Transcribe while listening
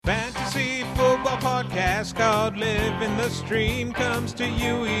podcast called Living the Stream comes to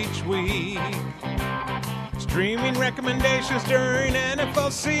you each week. Streaming recommendations during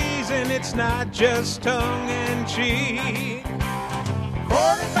NFL season, it's not just tongue-in-cheek.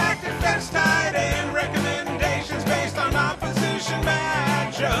 Quarterback, defense, tight end recommendations based on opposition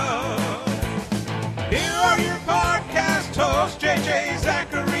matchup. Here are your podcast hosts, JJ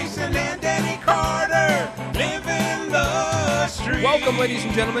Zacharyson and Danny Carter, living the stream. Welcome, ladies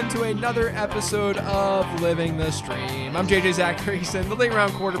and gentlemen, to another episode of Living the Stream. I'm JJ Zacharyson, the late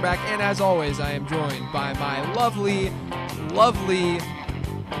round quarterback, and as always, I am joined by my lovely,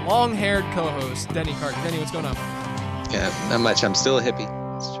 long-haired co-host, Danny Carter. Danny, what's going on? Yeah, not much. I'm still a hippie.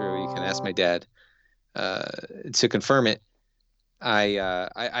 It's true. You can ask my dad to confirm it.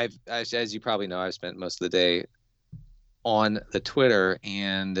 I've as you probably know, I've spent most of the day on the Twitter,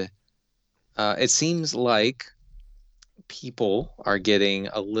 and it seems like people are getting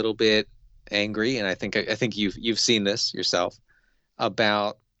a little bit angry, and I think you've seen this yourself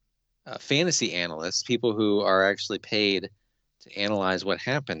about fantasy analysts, people who are actually paid to analyze what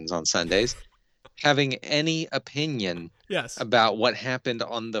happens on Sundays, having any opinion about what happened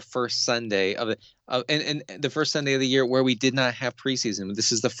on the first Sunday of the first Sunday of the year where we did not have preseason.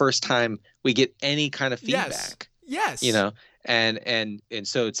 This is the first time we get any kind of feedback. Yes. You know, and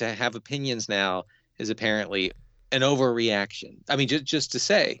so to have opinions now is apparently an overreaction. I mean, just to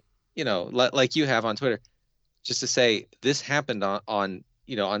say, you know, like you have on Twitter, just to say this happened on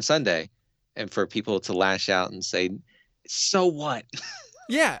Sunday, and for people to lash out and say, so what?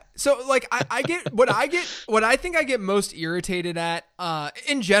 Yeah. So like I get what I think I get most irritated at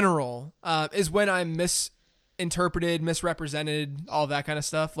in general is when I'm misinterpreted, misrepresented, all that kind of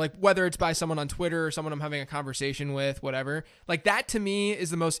stuff. Like whether it's by someone on Twitter or someone I'm having a conversation with, whatever. Like that to me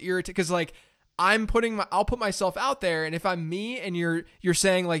is the most irritating, because like I'll put myself out there, and if I'm me and you're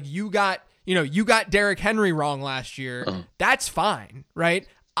saying like you got Derrick Henry wrong last year, that's fine, right?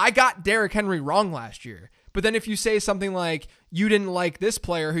 I got Derrick Henry wrong last year. But then if you say something like you didn't like this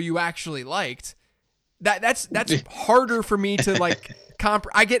player who you actually liked, that's harder for me to like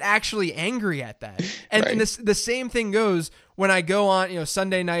I get actually angry at that. And, right. And the same thing goes when I go on,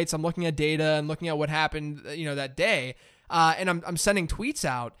 Sunday nights, I'm looking at data and looking at what happened, that day. And I'm sending tweets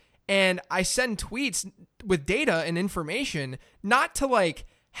out, and I send tweets with data and information, not to like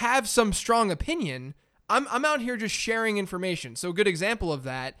have some strong opinion. I'm out here just sharing information. So a good example of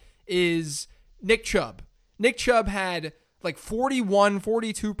that is Nick Chubb. Nick Chubb had like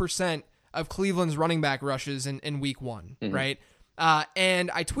 42% of Cleveland's running back rushes in week one, right?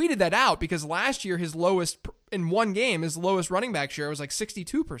 And I tweeted that out because last year his lowest running back share was like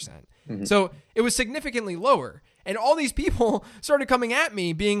 62%. So it was significantly lower. And all these people started coming at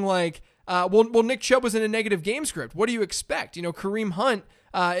me being like, well, Nick Chubb was in a negative game script. What do you expect? Kareem Hunt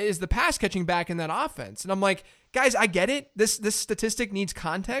is the pass catching back in that offense. And I'm like, guys, I get it. This statistic needs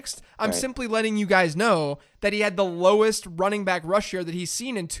context. I'm simply letting you guys know that he had the lowest running back rush share that he's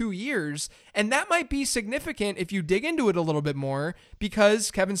seen in 2 years. And that might be significant if you dig into it a little bit more, because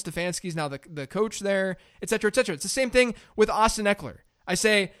Kevin Stefanski is now the coach there, et cetera, et cetera. It's the same thing with Austin Eckler. I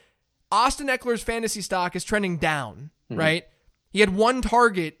say Austin Eckler's fantasy stock is trending down, right? He had one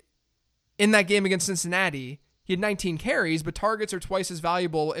target in that game against Cincinnati. He had 19 carries, but targets are twice as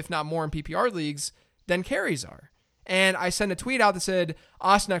valuable, if not more, in PPR leagues than carries are. And I sent a tweet out that said,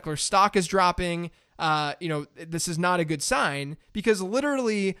 Austin Eckler's stock is dropping. This is not a good sign, because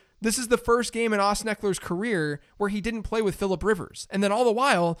literally this is the first game in Austin Eckler's career where he didn't play with Phillip Rivers. And then all the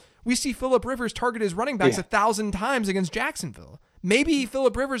while, we see Phillip Rivers target his running backs 1,000 times against Jacksonville. Maybe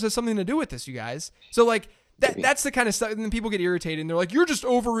Phillip Rivers has something to do with this, you guys. So like, that's the kind of stuff, and then people get irritated, and they're like, you're just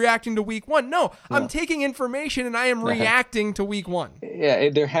overreacting to week one. No, I'm taking information, and I am reacting to week one.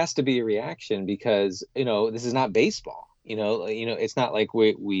 Yeah, there has to be a reaction, because, this is not baseball. It's not like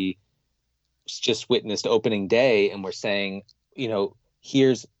we just witnessed opening day, and we're saying,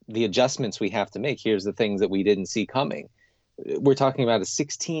 here's the adjustments we have to make. Here's the things that we didn't see coming. We're talking about a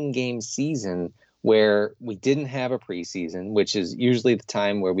 16-game season where we didn't have a preseason, which is usually the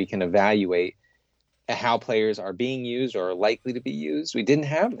time where we can evaluate how players are being used or are likely to be used. We didn't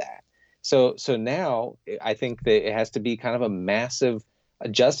have that. So now I think that it has to be kind of a massive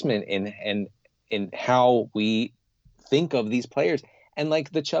adjustment in how we think of these players. And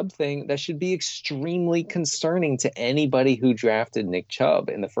like the Chubb thing, that should be extremely concerning to anybody who drafted Nick Chubb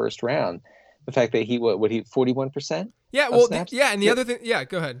in the first round. The fact that he 41%? Yeah, well, and the other thing,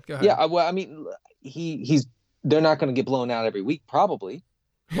 go ahead. Yeah, well, I mean, they're not going to get blown out every week, probably,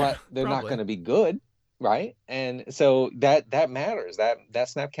 but they're not going to be good. Right. And so that matters. That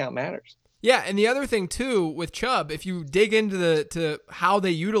snap count matters. Yeah. And the other thing too, with Chubb, if you dig into to how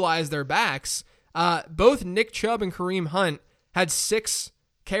they utilize their backs, both Nick Chubb and Kareem Hunt had 6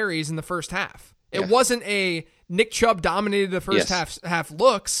 carries in the first half. It Yeah. wasn't a Nick Chubb dominated the first half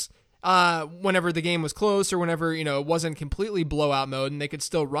looks whenever the game was close or whenever, it wasn't completely blowout mode and they could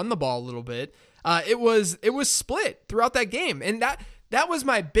still run the ball a little bit. It was split throughout that game. And that was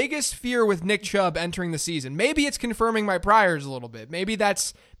my biggest fear with Nick Chubb entering the season. Maybe it's confirming my priors a little bit. Maybe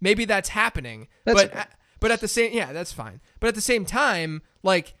that's happening. But at the same, that's fine. But at the same time,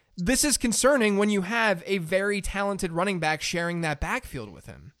 like, this is concerning when you have a very talented running back sharing that backfield with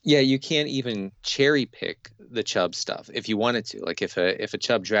him. Yeah, you can't even cherry pick the Chubb stuff if you wanted to. Like if a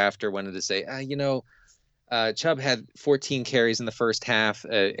Chubb drafter wanted to say, Chubb had 14 carries in the first half,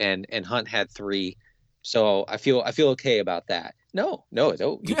 and Hunt had 3, so I feel okay about that. No,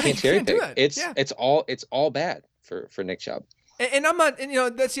 you can't cherry pick. It's all bad for Nick Chubb. And I'm not,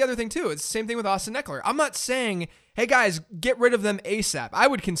 that's the other thing too. It's the same thing with Austin Eckler. I'm not saying, hey guys, get rid of them ASAP. I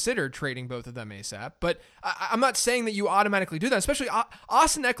would consider trading both of them ASAP, but I'm not saying that you automatically do that. Especially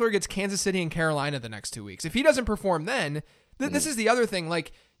Austin Eckler gets Kansas City and Carolina the next 2 weeks. If he doesn't perform then, this is the other thing.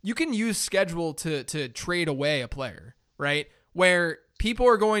 Like, you can use schedule to trade away a player, right? Where people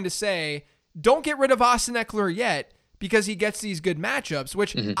are going to say, don't get rid of Austin Eckler yet because he gets these good matchups,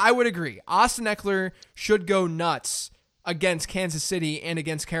 which I would agree. Austin Eckler should go nuts against Kansas City and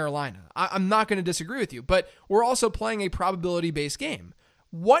against Carolina. I'm not going to disagree with you, but we're also playing a probability-based game.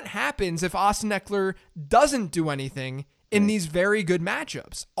 What happens if Austin Eckler doesn't do anything in these very good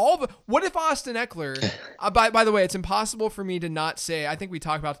matchups? What if Austin Eckler, by the way, it's impossible for me to not say, I think we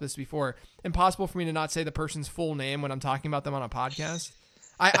talked about this before, impossible for me to not say the person's full name when I'm talking about them on a podcast.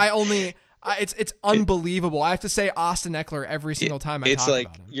 It's unbelievable. I have to say Austin Eckler every single time I talk about him.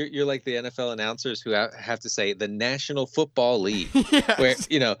 It's like you're like the NFL announcers who have to say the National Football League, yes.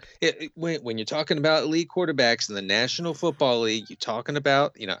 Where when you're talking about elite quarterbacks in the National Football League, you're talking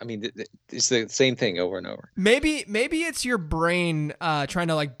about it's the same thing over and over. Maybe it's your brain trying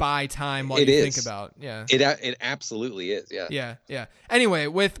to like buy time while you think about it absolutely is. Yeah. Anyway,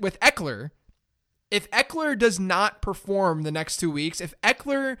 with Eckler. If Eckler does not perform the next 2 weeks, if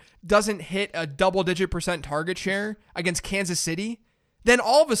Eckler doesn't hit a double-digit % target share against Kansas City, then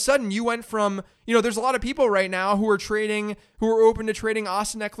all of a sudden you went from, there's a lot of people right now who are open to trading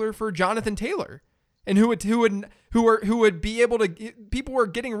Austin Eckler for Jonathan Taylor, and who would be able to. People were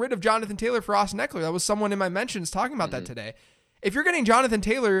getting rid of Jonathan Taylor for Austin Eckler. That was someone in my mentions talking about that today. If you're getting Jonathan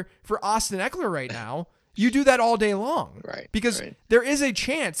Taylor for Austin Eckler right now, you do that all day long, right? Because there is a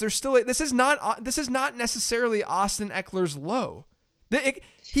chance. There's still this is not necessarily Austin Eckler's low.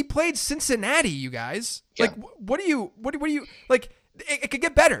 He played Cincinnati, you guys. Yeah. Like, what do you like? It could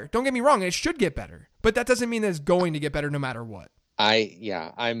get better. Don't get me wrong. It should get better, but that doesn't mean that it's going to get better no matter what.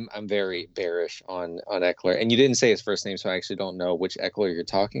 I'm very bearish on Eckler, and you didn't say his first name, so I actually don't know which Eckler you're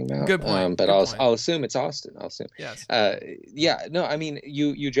talking about. Good point. But I'll assume it's Austin. I'll assume. Yes. No, I mean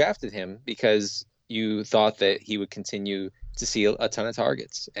you drafted him because you thought that he would continue to see a ton of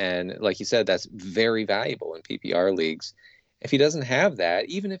targets. And like you said, that's very valuable in PPR leagues. If he doesn't have that,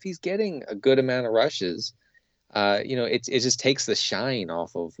 even if he's getting a good amount of rushes, it just takes the shine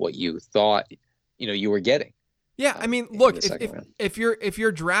off of what you thought, you were getting. Yeah. I mean, look, if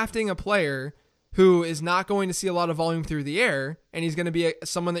you're drafting a player who is not going to see a lot of volume through the air, and he's going to be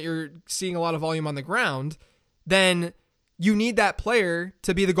someone that you're seeing a lot of volume on the ground, then you need that player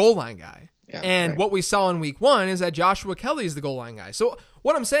to be the goal line guy. Yeah, what we saw in week 1 is that Joshua Kelly is the goal line guy. So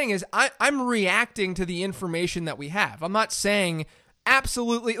what I'm saying is I'm reacting to the information that we have. I'm not saying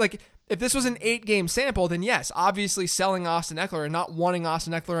absolutely, like, if this was an 8-game sample, then yes, obviously selling Austin Eckler and not wanting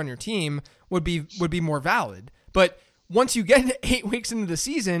Austin Eckler on your team would be more valid. But once you get 8 weeks into the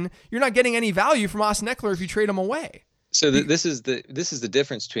season, you're not getting any value from Austin Eckler if you trade him away. So this is the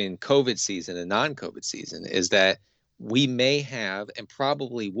difference between COVID season and non-COVID season, is that we may have and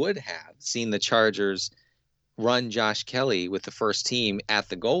probably would have seen the Chargers run Josh Kelly with the first team at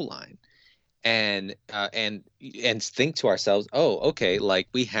the goal line, and think to ourselves, oh, okay, like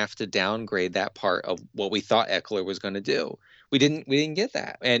we have to downgrade that part of what we thought Eckler was going to do. We didn't get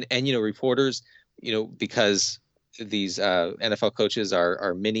that, and reporters, because these NFL coaches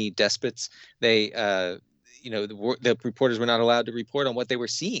are mini despots, they the reporters were not allowed to report on what they were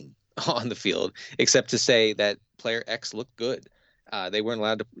seeing on the field, except to say that player X looked good. They weren't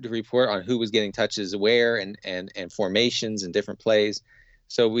allowed to report on who was getting touches where and formations and different plays.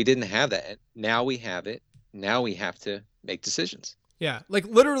 So we didn't have that. Now we have it. Now we have to make decisions. Yeah. Like,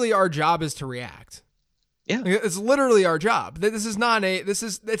 literally our job is to react. Yeah. It's literally our job.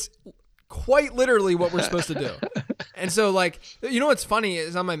 It's quite literally what we're supposed to do. And so, like, you know what's funny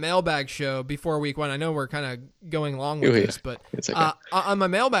is on my mailbag show before week 1, I know we're kind of going along with this, but okay. On my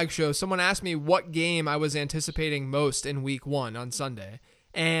mailbag show, someone asked me what game I was anticipating most in week 1 on Sunday.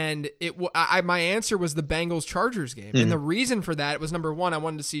 And my answer was the Bengals-Chargers game. And the reason for that was, number one, I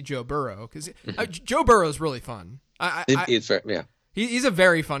wanted to see Joe Burrow. Because Joe Burrow is really fun. He's a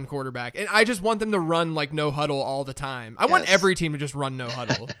very fun quarterback. And I just want them to run, like, no huddle all the time. I want every team to just run no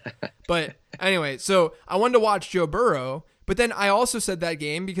huddle. But anyway, so I wanted to watch Joe Burrow. But then I also said that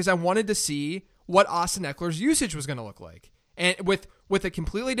game because I wanted to see what Austin Eckler's usage was going to look like. And with a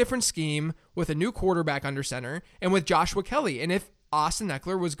completely different scheme, with a new quarterback under center, and with Joshua Kelly. And if Austin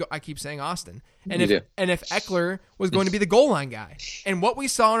Eckler was, I keep saying Austin, and if Eckler was going to be the goal line guy. And what we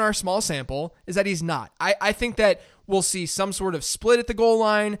saw in our small sample is that he's not. I think that we'll see some sort of split at the goal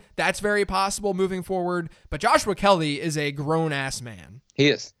line. That's very possible moving forward. But Joshua Kelly is a grown-ass man. He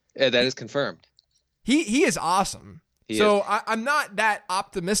is. That is confirmed. He is awesome. I'm not that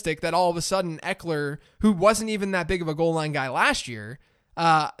optimistic that all of a sudden Eckler, who wasn't even that big of a goal line guy last year,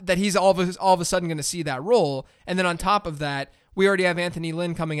 that he's all of a sudden going to see that role. And then on top of that, we already have Anthony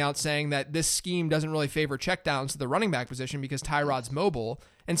Lynn coming out saying that this scheme doesn't really favor checkdowns to the running back position because Tyrod's mobile.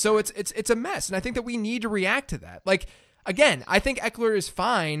 And so it's a mess. And I think that we need to react to that. Like, again, I think Eckler is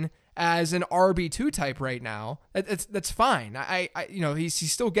fine as an RB2 type right now. That's fine.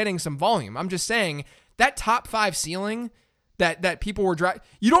 He's still getting some volume. I'm just saying that top 5 ceiling that people were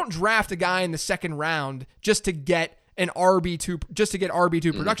you don't draft a guy in the second round just to get an RB2, just to get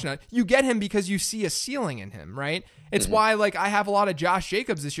RB2 production out. You get him because you see a ceiling in him, right? It's why, like, I have a lot of Josh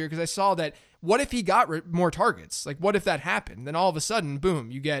Jacobs this year because I saw that what if he got more targets? Like, what if that happened? Then all of a sudden,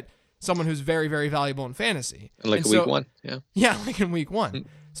 boom, you get someone who's very, very valuable in fantasy. Like week 1, yeah. Yeah, like in week 1.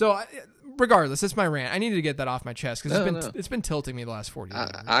 So regardless, it's my rant. I needed to get that off my chest because it's been tilting me the last 40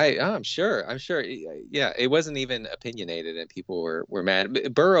 years. I'm sure. Yeah, it wasn't even opinionated and people were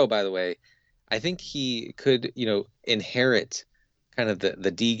mad. Burrow, by the way, I think he could, inherit kind of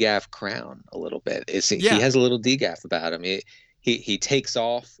the DGAF crown a little bit. He has a little DGAF about him. He takes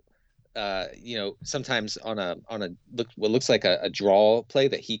off, sometimes on what looks like a draw play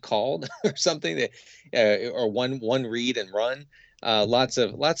that he called or something or one read and run. Lots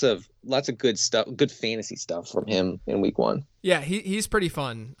of good stuff, good fantasy stuff from him in week 1. Yeah, he's pretty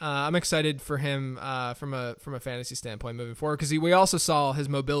fun. I'm excited for him from a fantasy standpoint moving forward because we also saw his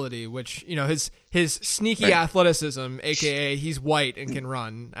mobility, which his sneaky athleticism, aka he's white and can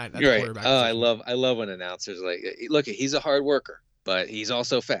run at the quarterback. Oh, I love when announcers look, he's a hard worker, but he's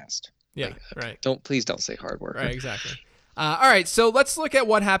also fast. Yeah, right. Please don't say hard worker. Right, exactly. All right, so let's look at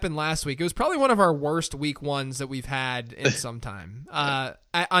what happened last week. It was probably one of our worst week 1s that we've had in some time.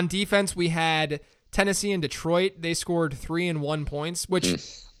 On defense, we had Tennessee and Detroit. They scored 3 and 1 points, which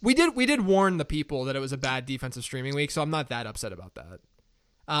we did warn the people that it was a bad defensive streaming week, so I'm not that upset about that.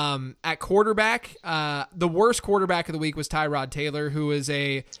 At quarterback, the worst quarterback of the week was Tyrod Taylor, who is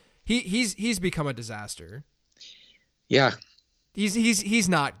he's become a disaster. Yeah, he's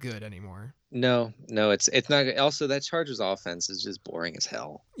not good anymore. No, it's not. Also, that Chargers offense is just boring as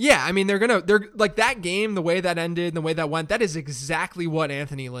hell. Yeah, I mean they're like that game, the way that ended, and the way that went. That is exactly what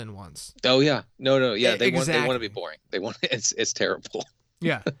Anthony Lynn wants. Oh yeah, no, yeah, they want to be boring. They want it's terrible.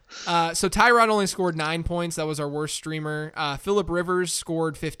 Yeah. So Tyrod only scored 9 points. That was our worst streamer. Phillip Rivers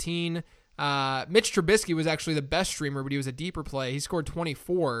scored 15. Mitch Trubisky was actually the best streamer, but he was a deeper play. He scored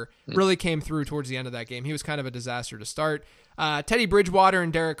 24. Really came through towards the end of that game. He was kind of a disaster to start. Teddy Bridgewater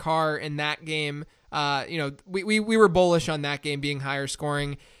and Derek Carr in that game. We were bullish on that game being higher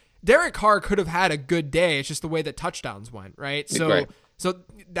scoring. Derek Carr could have had a good day. It's just the way that touchdowns went, right? So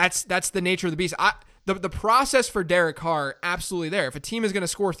that's the nature of the beast. The process for Derek Carr, absolutely there. If a team is going to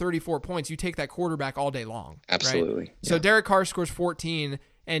score 34 points, you take that quarterback all day long. Absolutely. Right? Yeah. So Derek Carr scores 14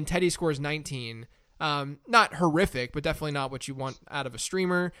 and Teddy scores 19. Not horrific, but definitely not what you want out of a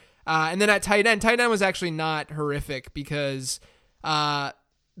streamer. And then at tight end was actually not horrific because the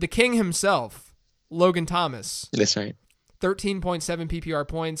king himself, Logan Thomas. That's right. 13.7 PPR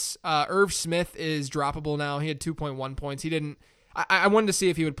points. Irv Smith is droppable now. He had 2.1 points. He didn't. I wanted to see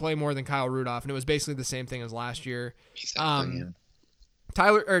if he would play more than Kyle Rudolph, and it was basically the same thing as last year. Exactly, yeah.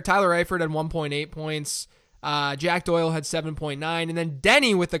 Tyler Eifert had 1.8 points. Jack Doyle had 7.9, and then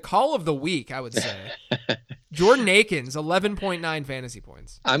Denny with the call of the week, I would say. Jordan Akins, 11.9 fantasy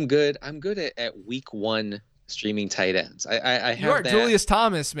points. I'm good at week 1 streaming tight ends. I have you are that. Julius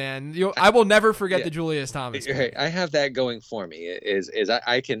Thomas, man. I will never forget the Julius Thomas. Right. I have that going for me. Is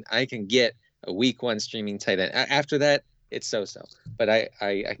I can get a week 1 streaming tight end. After that, it's so. But I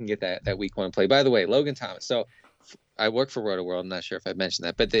can get that week 1 play. By the way, Logan Thomas. So I work for Roto World. I'm not sure if I mentioned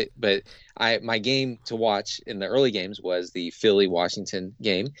that, but my game to watch in the early games was the Philly Washington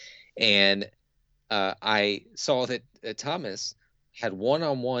game, and I saw that Thomas had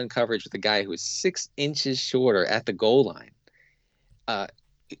one-on-one coverage with a guy who was 6 inches shorter at the goal line.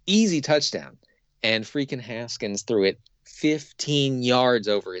 Easy touchdown, and freaking Haskins threw it 15 yards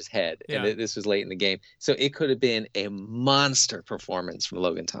over his head, and this was late in the game. So it could have been a monster performance from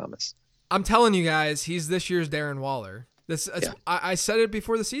Logan Thomas. I'm telling you guys, he's this year's Darren Waller. I said it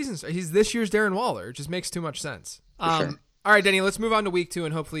before the season started. He's this year's Darren Waller. It just makes too much sense. Sure. All right, Denny, let's move on to week 2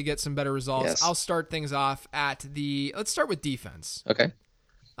 and hopefully get some better results. Yes. I'll start things off let's start with defense. Okay.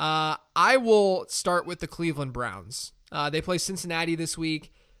 I will start with the Cleveland Browns. They play Cincinnati this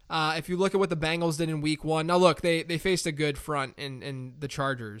week. If you look at what the Bengals did in week 1, now look, they faced a good front in the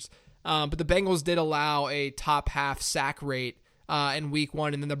Chargers. But the Bengals did allow a top half sack rate in week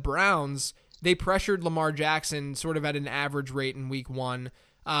 1. And then the Browns, they pressured Lamar Jackson sort of at an average rate in week 1.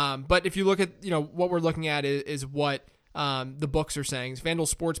 But if you look at, what we're looking at is what the books are saying.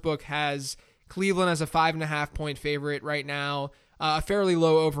 FanDuel Sportsbook has Cleveland as a 5.5 point favorite right now, a fairly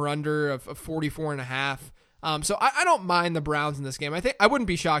low over-under of 44.5. So I don't mind the Browns in this game. I think I wouldn't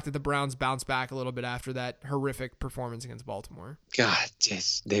be shocked if the Browns bounce back a little bit after that horrific performance against Baltimore. God,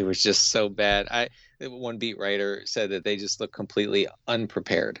 they were just so bad. One beat writer said that they just look completely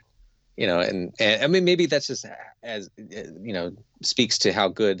unprepared. And I mean, maybe that's just as speaks to how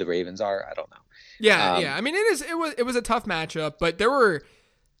good the Ravens are. I don't know. Yeah. I mean, it was a tough matchup, but there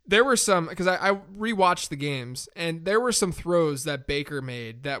were some, because I rewatched the games, and there were some throws that Baker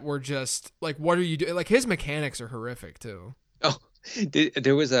made that were just like, what are you doing? Like, his mechanics are horrific too. Oh,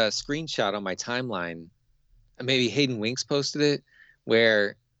 there was a screenshot on my timeline. Maybe Hayden Winks posted it,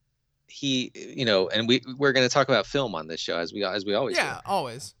 where he, and we're going to talk about film on this show as we always do. Yeah,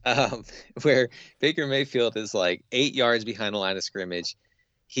 always. Where Baker Mayfield is like 8 yards behind the line of scrimmage.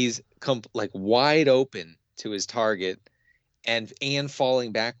 He's like wide open to his target and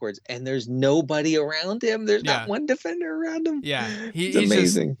falling backwards, and there's nobody around him. There's not one defender around him. Yeah, he's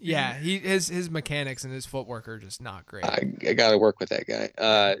amazing. His mechanics and his footwork are just not great. I got to work with that guy.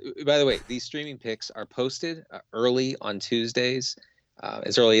 By the way, these streaming picks are posted early on Tuesdays,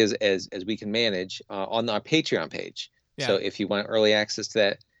 as early as we can manage on our Patreon page. Yeah. So if you want early access to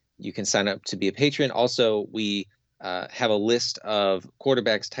that, you can sign up to be a patron. Also, we have a list of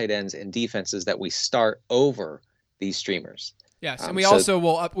quarterbacks, tight ends, and defenses that we start over these streamers. Yes, and we also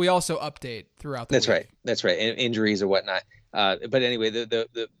update throughout the week. That's right. And injuries or whatnot. But anyway,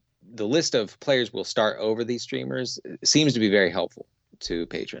 the list of players we'll start over these streamers seems to be very helpful to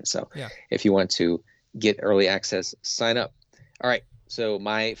patrons. So if you want to get early access, sign up. All right. So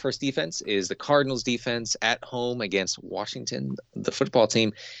my first defense is the Cardinals defense at home against Washington, the football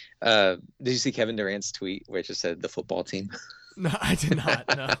team. Did you see Kevin Durant's tweet where it just said the football team? No, I did not.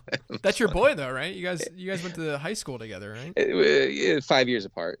 No, that's your boy though, right? You guys went to high school together, right? 5 years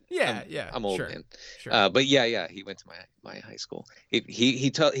apart. Yeah, I'm old, sure. Man. Sure. But yeah, he went to my high school. He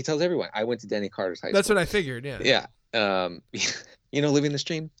tells everyone I went to Denny Carter's high school. That's what I figured. Yeah. Yeah. Living the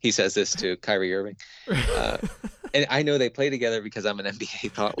stream. He says this to Kyrie Irving. And I know they play together because I'm an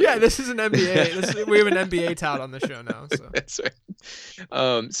NBA thought leader. Yeah, this is an NBA. We have an NBA tout on the show now. So. That's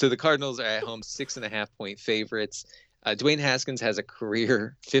right. So the Cardinals are at home 6.5 point favorites. Dwayne Haskins has a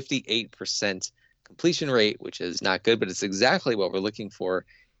career 58% completion rate, which is not good, but it's exactly what we're looking for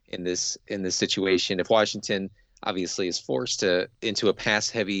in this situation. If Washington obviously is forced into a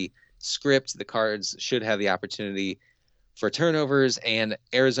pass-heavy script, the Cards should have the opportunity for turnovers, and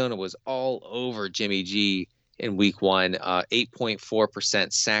Arizona was all over Jimmy G in week 1,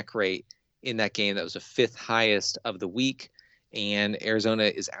 8.4% sack rate in that game. That was the 5th highest of the week. And Arizona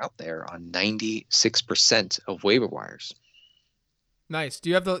is out there on 96% of waiver wires. Nice.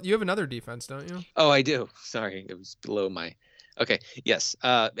 You have another defense, don't you? Oh, I do. Sorry, it was below my. Okay, yes.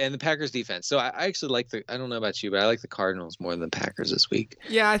 And the Packers defense. So I actually like I don't know about you, but I like the Cardinals more than the Packers this week.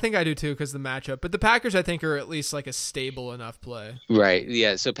 Yeah, I think I do too because the matchup. But the Packers, I think, are at least like a stable enough play. Right.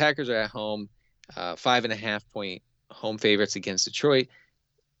 Yeah. So Packers are at home, 5.5 point home favorites against Detroit.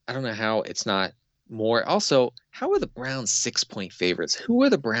 I don't know how it's not more. Also, how are the Browns 6 point favorites? Who are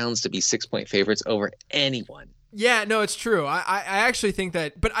the Browns to be 6 point favorites over anyone? Yeah, no, it's true. I actually think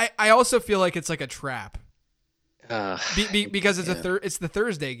that, but I also feel like it's like a trap because it's it's the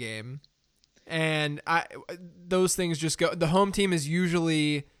Thursday game, and those things just go. The home team is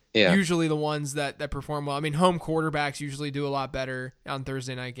usually the ones that perform well. I mean, home quarterbacks usually do a lot better on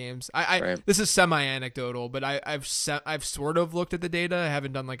Thursday night games. Right. This is semi-anecdotal, but I've sort of looked at the data. I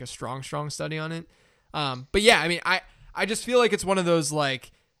haven't done like a strong study on it. But yeah, I mean, I just feel like it's one of those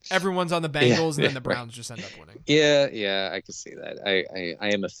like Everyone's on the Bengals, and then the Browns just end up winning. Yeah, I can see that. I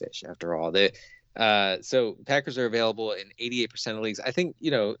am a fish after all. So Packers are available in 88% of leagues. I think,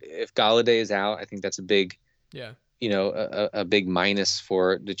 if Golladay is out, I think that's a big, a big minus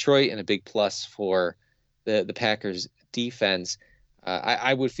for Detroit and a big plus for the Packers defense.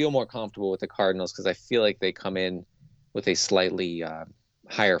 I would feel more comfortable with the Cardinals because I feel like they come in with a slightly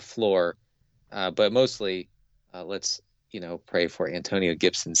higher floor, but mostly let's pray for Antonio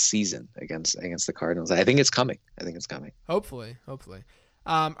Gibson's season against the Cardinals. I think it's coming. Hopefully.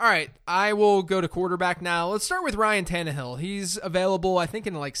 All right, I will go to quarterback now. Let's start with Ryan Tannehill. He's available, I think,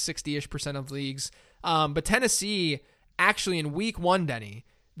 in like 60-ish% of leagues. But Tennessee, actually in week 1, Denny,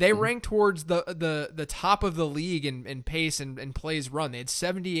 they ranked towards the top of the league in pace and plays run. They had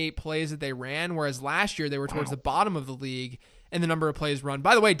 78 plays that they ran, whereas last year they were towards the bottom of the league in the number of plays run.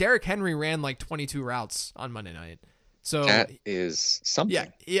 By the way, Derrick Henry ran like 22 routes on Monday night. So that is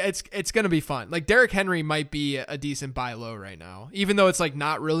something. Yeah, it's going to be fun. Like Derrick Henry might be a decent buy low right now, even though it's like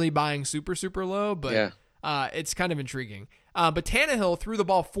not really buying super, super low, but it's kind of intriguing. But Tannehill threw the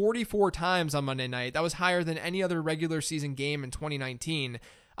ball 44 times on Monday night. That was higher than any other regular season game in 2019.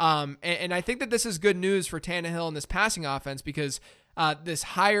 And I think that this is good news for Tannehill and this passing offense because this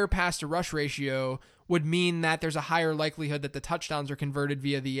higher pass to rush ratio would mean that there's a higher likelihood that the touchdowns are converted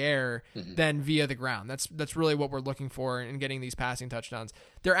via the air than via the ground. That's really what we're looking for in getting these passing touchdowns.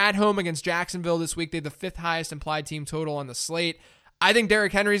 They're at home against Jacksonville this week. They have the 5th highest implied team total on the slate. I think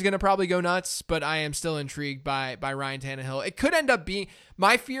Derrick Henry is going to probably go nuts, but I am still intrigued by Ryan Tannehill. It could end up being,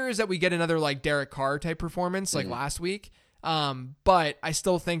 my fear is that we get another like Derek Carr type performance like last week. But I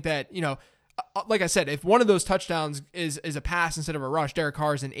still think that, like I said, if one of those touchdowns is a pass instead of a rush, Derek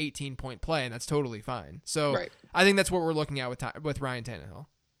Carr is an 18-point play, and that's totally fine. So I think that's what we're looking at with Ryan Tannehill.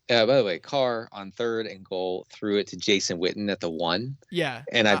 By the way, Carr on 3rd and goal threw it to Jason Witten at the 1. Yeah.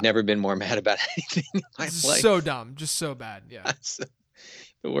 And I've never been more mad about anything in my life. So dumb. Just so bad. Yeah. That's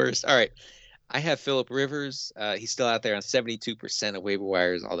the worst. All right. I have Phillip Rivers. He's still out there on 72% of waiver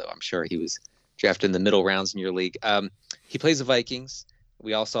wires, although I'm sure he was drafted in the middle rounds in your league. He plays the Vikings.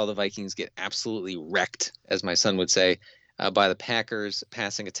 We all saw the Vikings get absolutely wrecked, as my son would say, by the Packers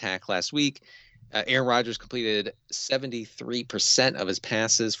passing attack last week. Aaron Rodgers completed 73% of his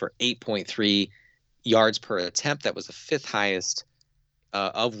passes for 8.3 yards per attempt. That was the 5th highest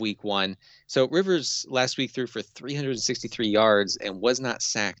of week 1. So Rivers last week threw for 363 yards and was not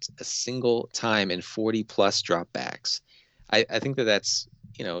sacked a single time in 40-plus dropbacks. I think that's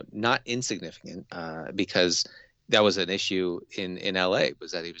not insignificant because that was an issue in LA,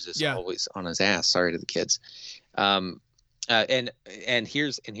 was that he was just always on his ass. Sorry to the kids. And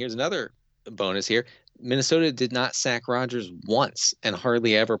here's another bonus here. Minnesota did not sack Rodgers once and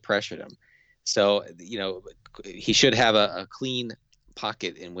hardly ever pressured him. So, he should have a clean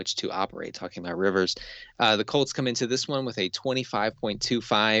pocket in which to operate, talking about Rivers. The Colts come into this one with a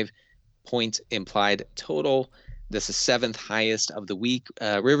 25.25 point implied total. This is 7th highest of the week.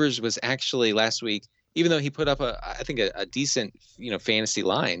 Rivers was actually last week, even though he put up I think a decent, fantasy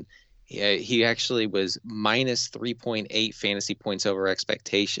line, he actually was minus 3.8 fantasy points over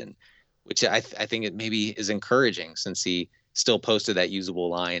expectation, which I think it maybe is encouraging since he still posted that usable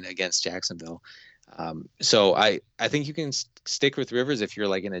line against Jacksonville. So I think you can stick with Rivers if you're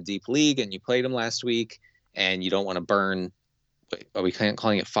like in a deep league and you played him last week and you don't want to burn. Are we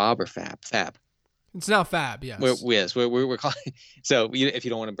calling it FAB or FAB? FAB. It's now FAB, yes. We're calling. So if you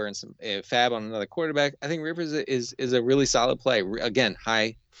don't want to burn some FAB on another quarterback, I think Rivers is a really solid play. Again,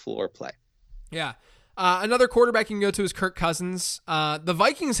 high floor play. Yeah. Another quarterback you can go to is Kirk Cousins. The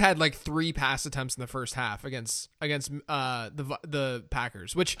Vikings had like 3 pass attempts in the first half against the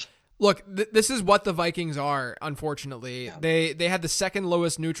Packers, which look, this is what the Vikings are. Unfortunately, they had the 2nd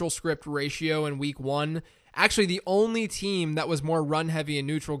lowest neutral script ratio in week 1. Actually, the only team that was more run heavy in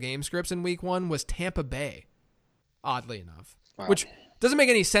neutral game scripts in week 1 was Tampa Bay, oddly enough, which doesn't make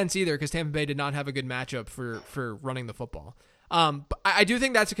any sense either because Tampa Bay did not have a good matchup for running the football. But I do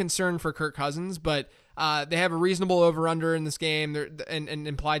think that's a concern for Kirk Cousins, but they have a reasonable over-under in this game and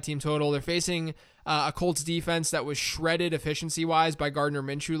implied team total. They're facing a Colts defense that was shredded efficiency-wise by Gardner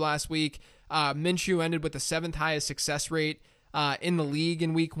Minshew last week. Minshew ended with the 7th highest success rate in the league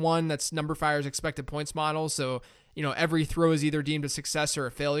in week 1. That's Number Fire's expected points model. So, every throw is either deemed a success or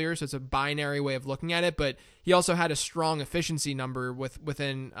a failure. So it's a binary way of looking at it. But he also had a strong efficiency number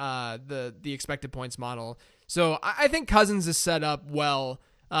within the expected points model. So I think Cousins is set up well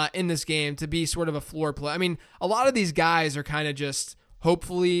in this game to be sort of a floor play. I mean, a lot of these guys are kind of just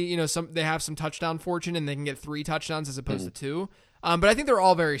hopefully, they have some touchdown fortune and they can get 3 touchdowns as opposed to 2. But I think they're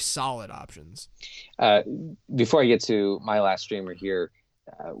all very solid options. Before I get to my last streamer here,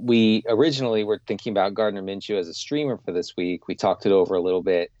 We originally were thinking about Gardner Minshew as a streamer for this week. We talked it over a little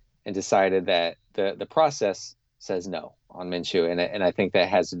bit and decided that the process says no on Minshew, and I think that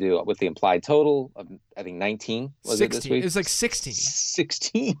has to do with the implied total of, I think, 19 was 16. it this week? It's like 16.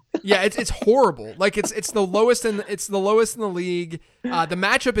 16. Yeah, it's horrible. Like it's the lowest in the league. The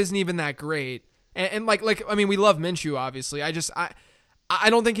matchup isn't even that great. And like I mean, we love Minshew obviously. I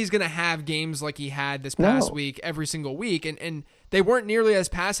don't think he's going to have games like he had this past week every single week, and they weren't nearly as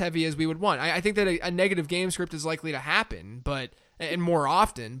pass heavy as we would want. I think that a negative game script is likely to happen, and more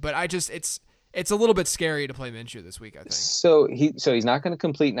often. But it's a little bit scary to play Minshew this week, I think. So he's not going to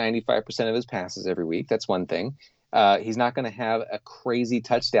complete 95% of his passes every week. That's one thing. He's not going to have a crazy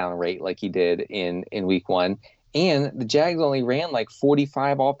touchdown rate like he did in week 1. And the Jags only ran like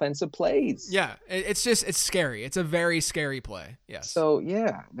 45 offensive plays. Yeah, it's scary. It's a very scary play. Yes. So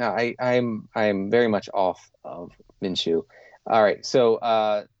yeah, no, I'm very much off of Minshew. All right, so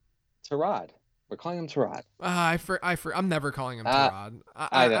Tyrod, we're calling him Tyrod. I'm never calling him Tyrod.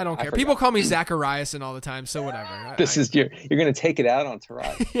 I don't care. People call me Zachariason all the time, so whatever. You're going to take it out on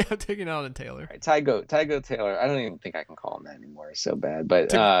Tyrod. Yeah, I'm taking it out on Taylor. Right, Ty Goat Taylor. I don't even think I can call him that anymore. He's so bad.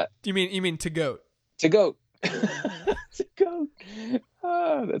 But you mean to goat? To goat. To goat.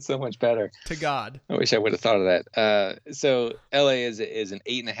 Oh, that's so much better. To God. I wish I would have thought of that. So LA is an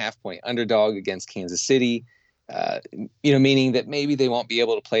 8.5 point underdog against Kansas City. Meaning that maybe they won't be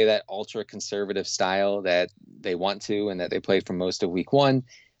able to play that ultra conservative style that they want to and that they played for most of week 1.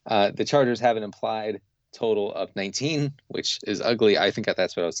 The Chargers have an implied total of 19, which is ugly. I think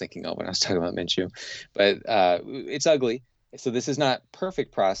that's what I was thinking of when I was talking about Minshew, but it's ugly. So this is not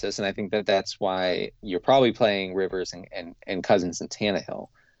perfect process, and I think that's why you're probably playing Rivers and Cousins and Tannehill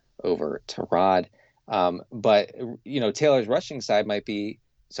over Tyrod. But Taylor's rushing upside might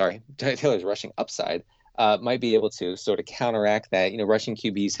be able to sort of counteract that. Rushing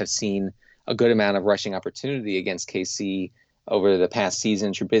QBs have seen a good amount of rushing opportunity against KC over the past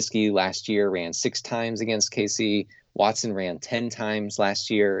season. Trubisky last year ran 6 times against KC. Watson ran 10 times last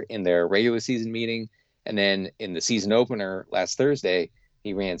year in their regular season meeting. And then in the season opener last Thursday,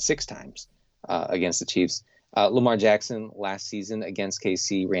 he ran 6 times against the Chiefs. Lamar Jackson last season against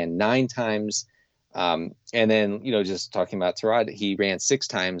KC ran 9 times. And then, just talking about Tyrod, he ran 6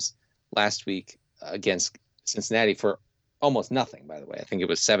 times last week against Cincinnati for almost nothing, by the way. I think it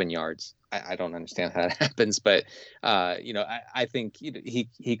was 7 yards. I don't understand how that happens, but I think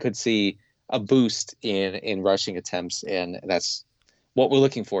he could see a boost in rushing attempts, and that's what we're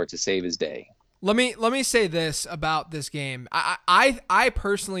looking for to save his day. Let me say this about this game. I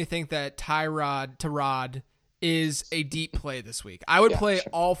personally think that Tyrod is a deep play this week. I would play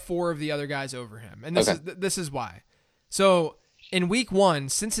all 4 of the other guys over him, and this is why. So in week 1,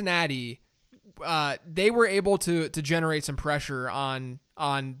 Cincinnati, they were able to generate some pressure on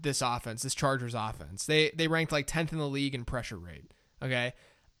this offense, this Chargers offense. They ranked like 10th in the league in pressure rate. Okay,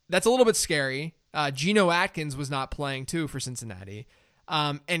 that's a little bit scary. Geno Atkins was not playing too for Cincinnati,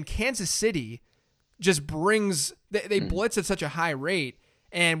 and Kansas City just brings they blitz at such a high rate,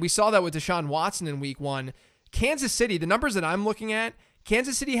 and we saw that with Deshaun Watson in week 1. Kansas City, the numbers that I'm looking at,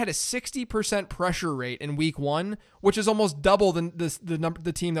 Kansas City had a 60% pressure rate in week 1, which is almost double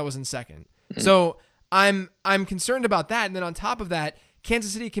the team that was in second. So I'm concerned about that. And then on top of that,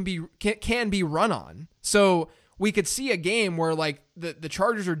 Kansas City can be run on. So we could see a game where like the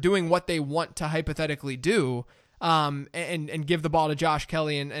Chargers are doing what they want to hypothetically do, and give the ball to Josh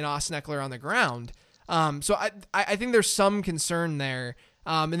Kelly and Austin Eckler on the ground. So I think there's some concern there.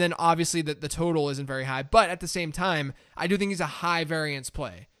 And then obviously the total isn't very high, but at the same time, I do think he's a high variance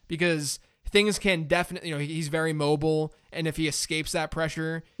play because things can definitely, he's very mobile, and if he escapes that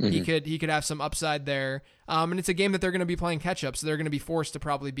pressure, he could have some upside there. And it's a game that they're going to be playing catch up, so they're going to be forced to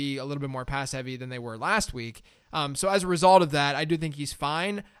probably be a little bit more pass heavy than they were last week. So as a result of that, I do think he's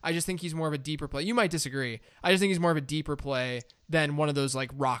fine. I just think he's more of a deeper play. You might disagree. I just think he's more of a deeper play than one of those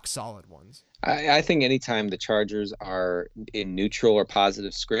like rock solid ones. I think anytime the Chargers are in neutral or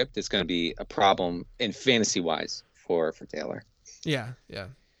positive script, it's going to be a problem in fantasy wise for Taylor. Yeah.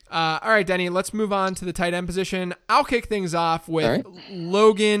 All right, Denny, let's move on to the tight end position. I'll kick things off with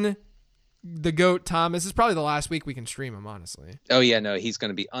Logan, the GOAT Thomas. This is probably the last week we can stream him, honestly. Oh, yeah, no, he's going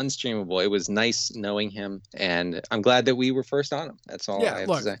to be unstreamable. It was nice knowing him, and I'm glad that we were first on him. That's all I have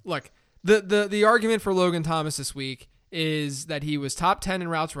to say. Look, the argument for Logan Thomas this week is that he was top 10 in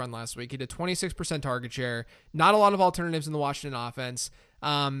routes run last week. He did 26% target share. Not a lot of alternatives in the Washington offense.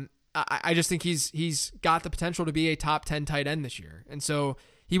 I just think he's got the potential to be a top 10 tight end this year. And so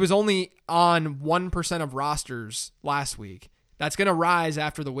he was only on 1% of rosters last week. That's going to rise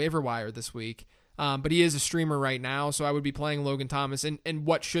after the waiver wire this week. But he is a streamer right now, so I would be playing Logan Thomas in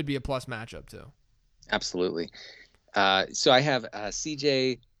what should be a plus matchup too. Absolutely. So I have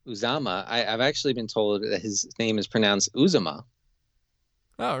CJ Uzama. I've actually been told that his name is pronounced Uzama.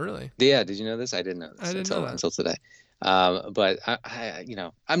 Oh, really? Yeah. Did you know this? I didn't know this until today. But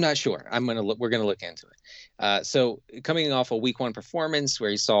I'm not sure. We're gonna look into it. So coming off a week 1 performance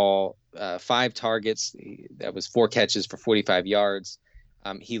where he saw 5 targets, that was 4 catches for 45 yards.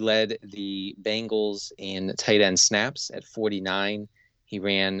 He led the Bengals in tight end snaps at 49. He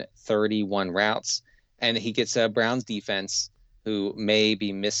ran 31 routes, and he gets a Browns defense who may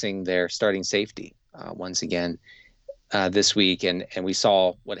be missing their starting safety once again this week. And we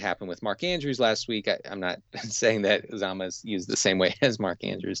saw what happened with Mark Andrews last week. I'm not saying that Uzama's used the same way as Mark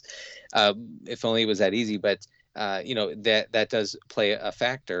Andrews. If only it was that easy, but that does play a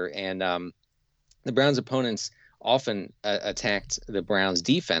factor. And the Browns opponents often attacked the Browns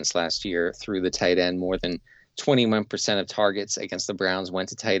defense last year through the tight end. More than 21% of targets against the Browns went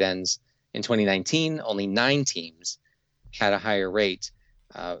to tight ends. In 2019, only 9 teams had a higher rate.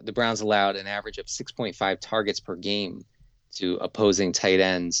 The Browns allowed an average of 6.5 targets per game to opposing tight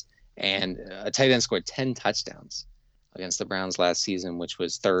ends, and a tight end scored 10 touchdowns against the Browns last season, which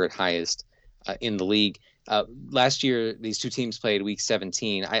was 3rd highest in the league. Last year, these two teams played week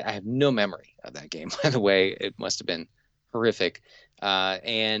 17. I have no memory of that game, by the way. It must have been horrific.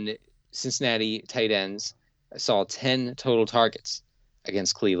 And Cincinnati tight ends saw 10 total targets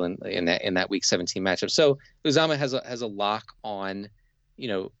against Cleveland in that week 17 matchup. So Uzama has a lock on,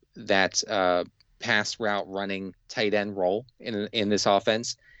 that pass route running tight end role in this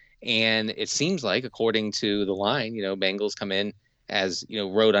offense. And it seems like, according to the line, Bengals come in as,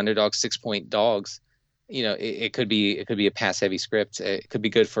 road underdogs, 6-point dogs. It could be a pass heavy script. It could be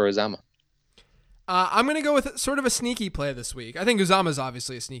good for Uzama. I'm going to go with sort of a sneaky play this week. I think Uzama's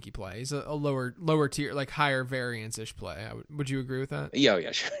obviously a sneaky play. He's a lower tier, like higher variance-ish play. Would you agree with that?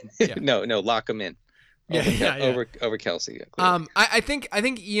 Yeah, sure. Yeah. No, lock him in. Over Kelsey. I think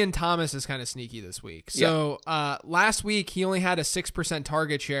Ian Thomas is kind of sneaky this week. So last week he only had a 6%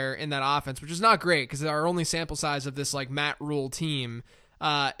 target share in that offense, which is not great because our only sample size of this like Matt Rule team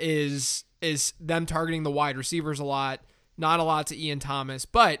is them targeting the wide receivers a lot, not a lot to Ian Thomas,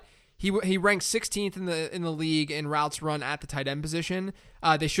 but he ranked 16th in the league in routes run at the tight end position.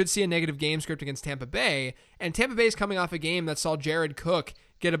 They should see a negative game script against Tampa Bay, and Tampa Bay is coming off a game that saw Jared Cook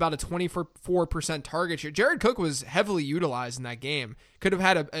get about a 24% target share. Jared Cook was heavily utilized in that game. Could have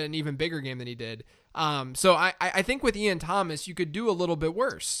had an even bigger game than he did. So I think with Ian Thomas, you could do a little bit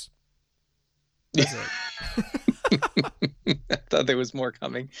worse. That's it. I thought there was more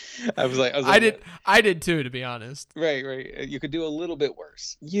coming. I did too, to be honest. Right. You could do a little bit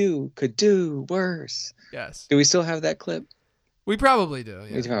worse. You could do worse. Yes. Do we still have that clip? We probably do.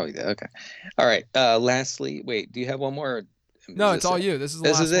 Yeah. We probably do. Okay. All right. Lastly, wait. Do you have one more? No, it's all you. This is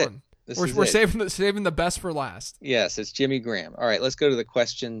the last one. We're saving the best for last. Yes, it's Jimmy Graham. All right, let's go to the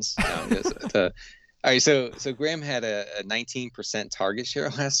questions. All right, so Graham had a 19% target share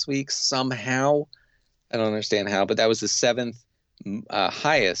last week. Somehow, I don't understand how, but that was the 7th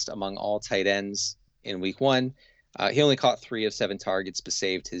highest among all tight ends in week 1. He only caught 3 of 7 targets, but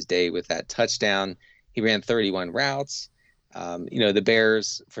saved his day with that touchdown. He ran 31 routes. The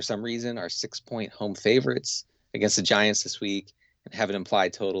Bears, for some reason, are 6-point home favorites against the Giants this week and have an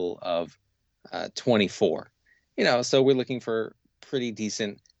implied total of 24. So we're looking for pretty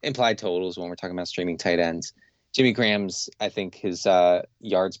decent implied totals when we're talking about streaming tight ends. Jimmy Graham's, I think his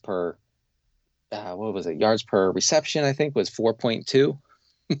yards per reception, I think was 4.2,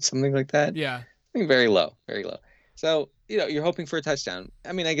 something like that. Yeah. I think very low. So, you're hoping for a touchdown.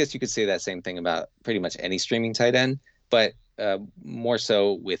 I mean, I guess you could say that same thing about pretty much any streaming tight end, but more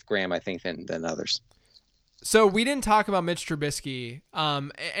so with Graham, I think, than others. So we didn't talk about Mitch Trubisky,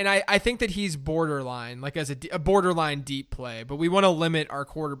 and I think that he's borderline, like as a borderline deep play, but we want to limit our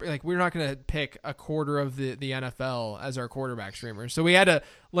quarterback. Like we're not going to pick a quarter of the NFL as our quarterback streamer, so we had to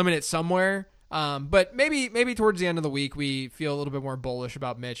limit it somewhere. But maybe towards the end of the week we feel a little bit more bullish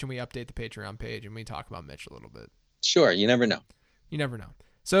about Mitch, and we update the Patreon page and we talk about Mitch a little bit. Sure, you never know.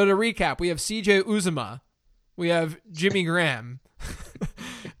 So to recap, we have CJ Uzama, we have Jimmy Graham.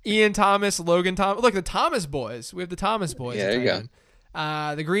 Ian Thomas, Logan Thomas. Look, the Thomas boys. We have the Thomas boys. Yeah, there you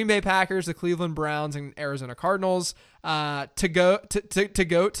go. The Green Bay Packers, the Cleveland Browns, and Arizona Cardinals. To God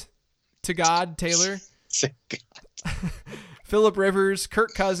Taylor. Phillip Rivers,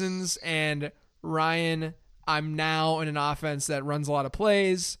 Kirk Cousins, and Ryan. I'm now in an offense that runs a lot of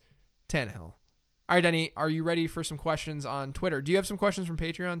plays. Tannehill. All right, Denny, are you ready for some questions on Twitter? Do you have some questions from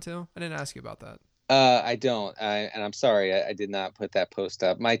Patreon too? I didn't ask you about that. I don't, and I'm sorry, I did not put that post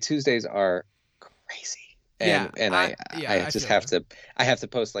up. My Tuesdays are crazy. Yeah, And I just feel have I have to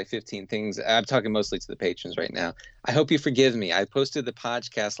post like 15 things. I'm talking mostly to the patrons right now. I hope you forgive me. I posted the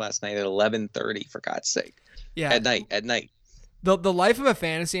podcast last night at 11:30, for God's sake. Yeah. At night. The life of a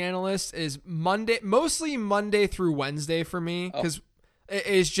fantasy analyst is mostly Monday through Wednesday for me, because it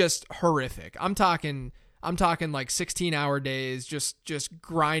is just horrific. I'm talking like 16-hour days, just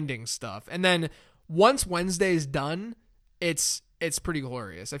grinding stuff. And then once Wednesday's done, it's pretty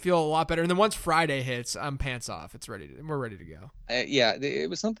glorious. I feel a lot better. And then once Friday hits, I'm pants off. We're ready to go. Yeah, it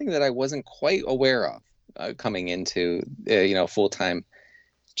was something that I wasn't quite aware of coming into full-time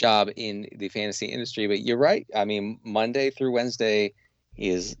job in the fantasy industry. But you're right. I mean, Monday through Wednesday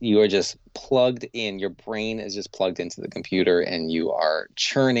you are just plugged in. Your brain is just plugged into the computer, and you are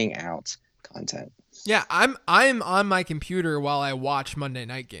churning out content. Yeah, I'm on my computer while I watch Monday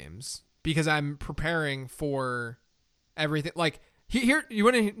night games because I'm preparing for everything. Like here, you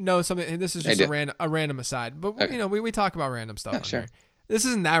want to know something? This is just a random aside, but okay. We talk about random stuff. On sure. Here. This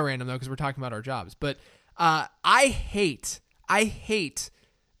isn't that random though, because we're talking about our jobs. But I hate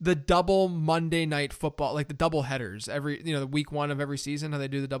the double Monday night football, like the double headers the week one of every season, how they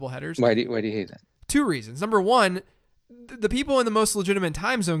do the double headers. Why do you hate that? 2 reasons. Number one, the people in the most legitimate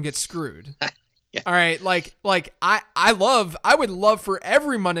time zone get screwed. Yeah. All right. Like I would love for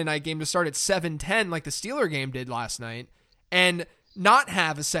every Monday night game to start at 7:10, like the Steeler game did last night, and not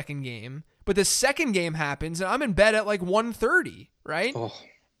have a second game. But the second game happens and I'm in bed at like 1:30, right?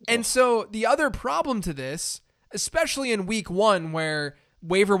 And so the other problem to this, especially in week one where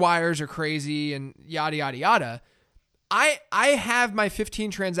waiver wires are crazy and yada, yada, yada, I have my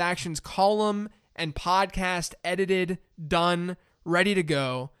 15 transactions column and podcast edited, done, ready to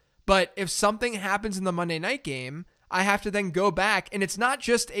go. But if something happens in the Monday night game, I have to then go back, and it's not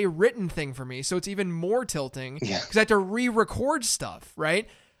just a written thing for me, so it's even more tilting because I have to re-record stuff, right?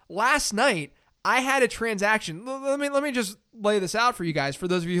 Last night, I had a transaction. Let me just lay this out for you guys, for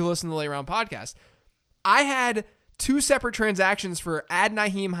those of you who listen to the Late Round podcast. I had 2 separate transactions for add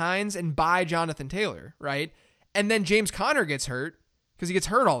Nyheim Hines and buy Jonathan Taylor, right? And then James Conner gets hurt because he gets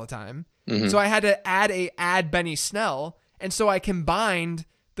hurt all the time. Mm-hmm. So I had to add Benny Snell, and so I combined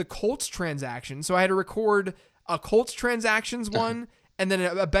the Colts transaction. So I had to record a Colts transactions one and then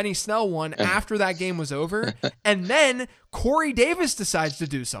a Benny Snell one after that game was over. And then Corey Davis decides to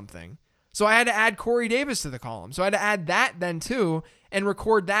do something. So I had to add Corey Davis to the column. So I had to add that then too and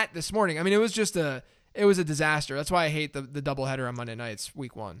record that this morning. I mean, it was a disaster. That's why I hate the doubleheader on Monday nights,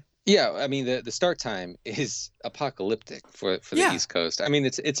 week one. Yeah, I mean the start time is apocalyptic for the East Coast. I mean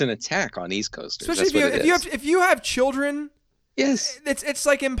it's an attack on East Coasters. Especially if you have children. Yes, it's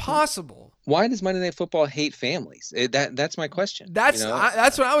like impossible. Why does Monday Night Football hate families? That's my question. That's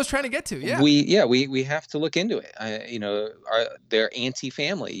what I was trying to get to. Yeah, we have to look into it. They're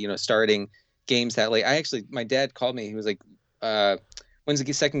anti-family. Starting games that late. My dad called me. He was like, "When's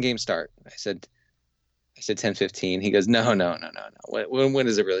the second game start?" I said 10:15. He goes, no. When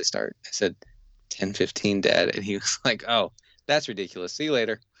does it really start? I said 10:15, Dad, and he was like, "Oh, that's ridiculous. See you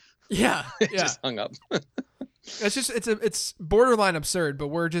later." Yeah. Just hung up. It's borderline absurd, but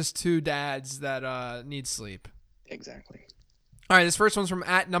we're just 2 dads that need sleep. Exactly. All right, this first one's from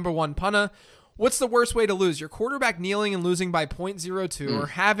 @1punna. What's the worst way to lose? Your quarterback kneeling and losing by 0.02, or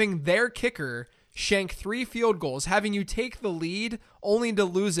having their kicker shank 3 field goals, having you take the lead only to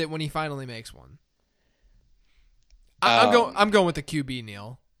lose it when he finally makes one? I'm going with the QB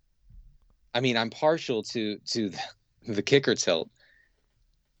kneel. I mean, I'm partial to the kicker tilt.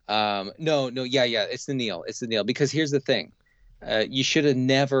 No, it's the kneel. It's the kneel, because here's the thing. You should have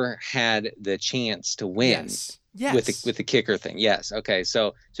never had the chance to win with the kicker thing. Yes. Okay.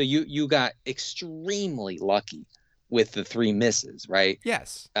 So you got extremely lucky with the 3 misses, right?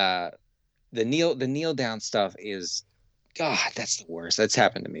 Yes. The kneel down stuff is, God, that's the worst. That's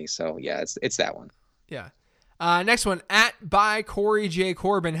happened to me. So yeah, it's that one. Yeah. Next one, by Corey J.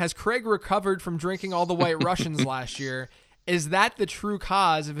 Corbin. Has Craig recovered from drinking all the White Russians last year? Is that the true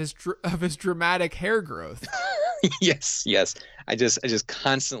cause of his dramatic hair growth? Yes. I just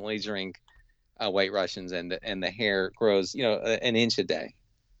constantly drink White Russians, and the hair grows, an inch a day.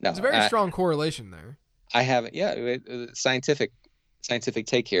 No, it's a very strong correlation there. I haven't. Yeah, scientific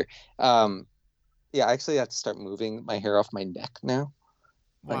take here. I actually have to start moving my hair off my neck now.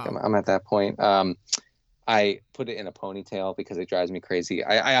 Wow. Like I'm at that point. I put it in a ponytail because it drives me crazy.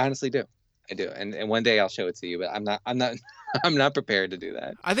 I honestly do. I do. And one day I'll show it to you, but I'm not I'm not prepared to do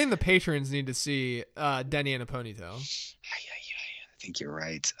that. I think the patrons need to see Denny in a ponytail. I think you're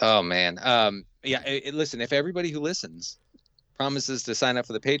right. Oh man. Listen, if everybody who listens promises to sign up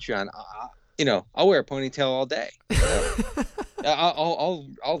for the Patreon, I'll wear a ponytail all day.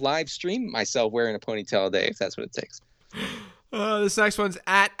 I'll live stream myself wearing a ponytail all day if that's what it takes. This next one's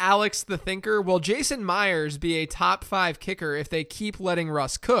at Alex the Thinker. Will Jason Myers be a top 5 kicker if they keep letting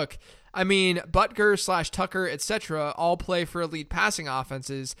Russ cook? I mean, Butker / Tucker, etc. all play for elite passing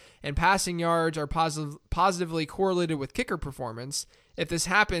offenses, and passing yards are positively correlated with kicker performance. If this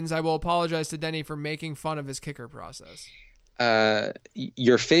happens, I will apologize to Denny for making fun of his kicker process.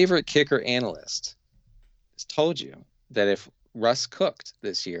 Your favorite kicker analyst has told you that if Russ cooked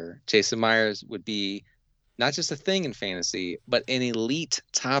this year, Jason Myers would be not just a thing in fantasy, but an elite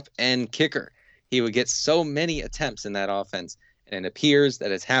top-end kicker. He would get so many attempts in that offense, and it appears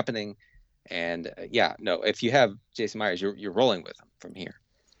that it's happening. And if you have Jason Myers, you're rolling with him from here.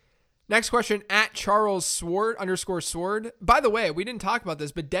 Next question, at Charles Sword _Sword. By the way, we didn't talk about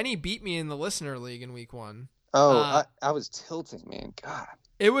this, but Denny beat me in the listener league in week 1. Oh, I was tilting, man. God.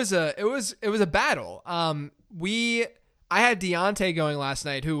 It was a battle. I had Deontay going last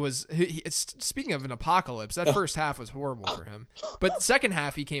night, speaking of an apocalypse, that first half was horrible for him. But second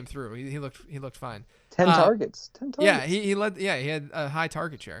half he came through. He looked fine. 10 targets. 10 targets. Yeah, he led. Yeah, he had a high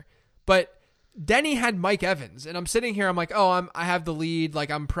target share. But Denny had Mike Evans, and I'm sitting here. I'm like, I have the lead.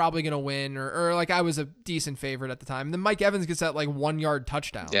 Like I'm probably gonna win, or like I was a decent favorite at the time. And then Mike Evans gets that like 1-yard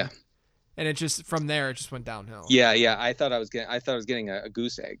touchdown. Yeah. And it just from there it just went downhill. Yeah. I thought I was getting a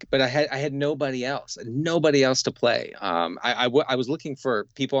goose egg, but I had nobody else to play. I was looking for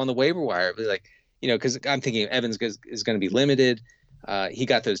people on the waiver wire, like because I'm thinking Evans is going to be limited. He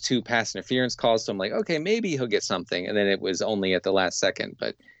got those 2 pass interference calls, so I'm like, okay, maybe he'll get something, and then it was only at the last second.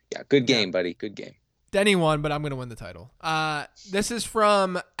 But yeah, good game, buddy, good game. Denny won, but I'm going to win the title. This is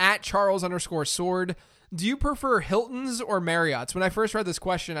from at Charles _Sword. Do you prefer Hilton's or Marriott's? When I first read this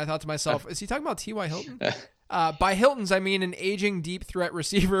question, I thought to myself, is he talking about T.Y. Hilton? By Hilton's, I mean an aging deep threat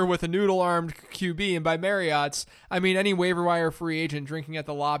receiver with a noodle-armed QB, and by Marriott's, I mean any waiver wire free agent drinking at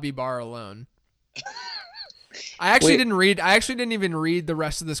the lobby bar alone. I actually didn't even read the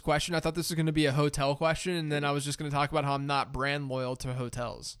rest of this question. I thought this was going to be a hotel question, and then I was just going to talk about how I'm not brand loyal to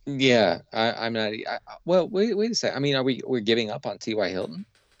hotels. Yeah, I'm not. Well, wait a second. I mean, we're giving up on T.Y. Hilton?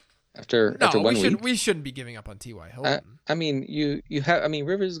 After 1 week, we shouldn't be giving up on T.Y. Hilton. I mean,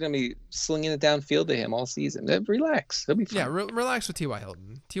 Rivers is going to be slinging it downfield to him all season. Relax, he'll be fine. Yeah, relax with T.Y.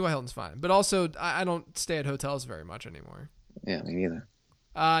 Hilton. T.Y. Hilton's fine, but also I don't stay at hotels very much anymore. Yeah, me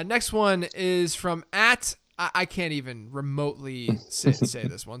neither. Next one is from at. I can't even remotely say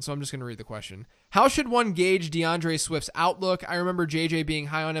this one, so I'm just going to read the question. How should one gauge DeAndre Swift's outlook? I remember JJ being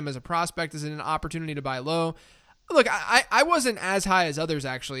high on him as a prospect. Is it an opportunity to buy low? Look, I wasn't as high as others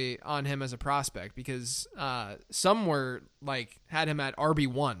actually on him as a prospect because some were like had him at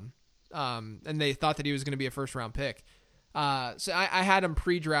RB1, and they thought that he was going to be a first round pick. So I had him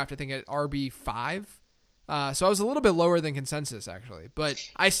pre-draft, I think at RB5. So I was a little bit lower than consensus actually, but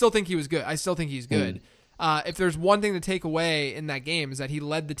I still think he was good. I still think he's good. If there's one thing to take away in that game is that he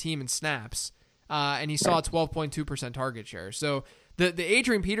led the team in snaps, and he saw a 12.2% target share. So the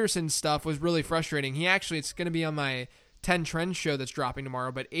Adrian Peterson stuff was really frustrating. It's going to be on my 10 Trends show that's dropping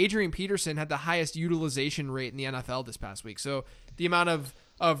tomorrow, but Adrian Peterson had the highest utilization rate in the NFL this past week. So the amount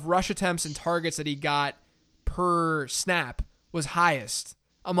of rush attempts and targets that he got per snap was highest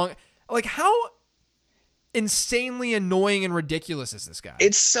among, like, how insanely annoying and ridiculous is this guy?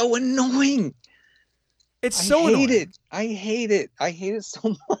 It's so annoying. It's so annoying. I hate it. I hate it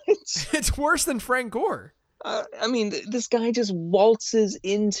so much. It's worse than Frank Gore. I mean, this guy just waltzes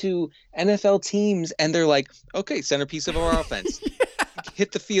into NFL teams, and they're like, "Okay, centerpiece of our offense,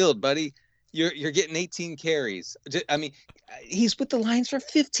 hit the field, buddy. You're getting 18 carries." I mean, he's with the Lions for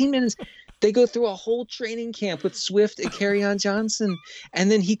 15 minutes. They go through a whole training camp with Swift and Kerryon Johnson,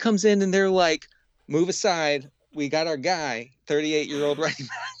 and then he comes in, and they're like, "Move aside. We got our guy, 38-year-old running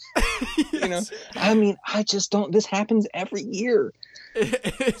back." Yes. I mean, I just don't. This happens every year.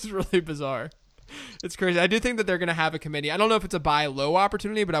 It's really bizarre. It's crazy. I do think that they're going to have a committee. I don't know if it's a buy low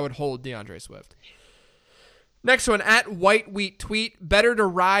opportunity, but I would hold DeAndre Swift. Next one, at White Wheat Tweet. Better to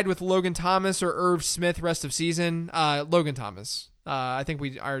ride with Logan Thomas or Irv Smith rest of season? Logan Thomas. I think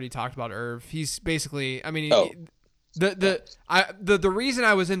we already talked about Irv. He's basically, I mean, the reason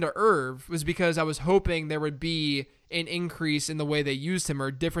I was into Irv was because I was hoping there would be an increase in the way they used him or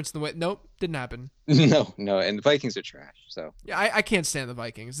a difference in the way. Nope, didn't happen. No, and the Vikings are trash. So yeah, I can't stand the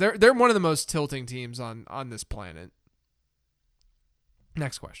Vikings. They're one of the most tilting teams on this planet.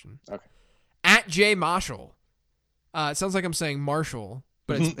 Next question. Okay. At Jay Marshall. It sounds like I'm saying Marshall,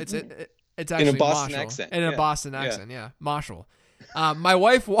 but it's actually in a Boston Marshall. accent. In a Boston accent, yeah. Marshall. My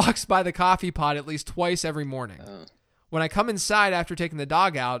wife walks by the coffee pot at least twice every morning. When I come inside after taking the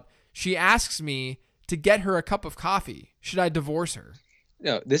dog out, she asks me to get her a cup of coffee. Should I divorce her?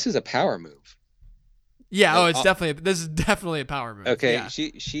 No, this is a power move. Yeah. Oh, this is definitely a power move. Okay. Yeah.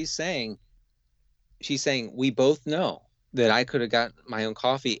 She's saying we both know that I could have got my own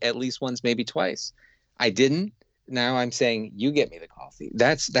coffee at least once, maybe twice. I didn't. Now I'm saying you get me the coffee.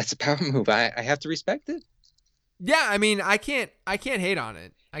 That's a power move. I have to respect it. Yeah. I mean, I can't hate on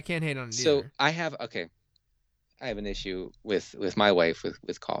it. I can't hate on it So either. I have an issue with my wife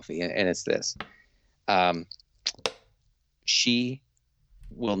with coffee, and it's this. She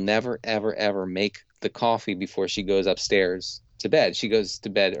will never, ever, ever make the coffee before she goes upstairs to bed. She goes to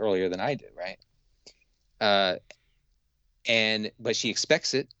bed earlier than I do, right? But she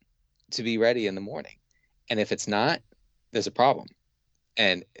expects it to be ready in the morning. And if it's not, there's a problem.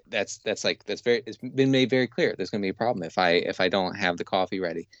 And it's been made very clear. There's going to be a problem if I don't have the coffee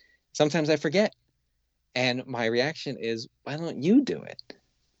ready. Sometimes I forget. And my reaction is, why don't you do it?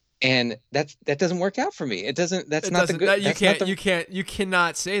 And that doesn't work out for me. It doesn't. That's not the good. You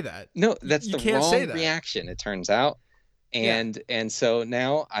cannot say that. No, that's you the can't say wrong that. reaction. It turns out. And so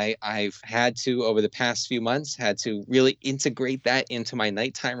now I've had to, over the past few months, had to really integrate that into my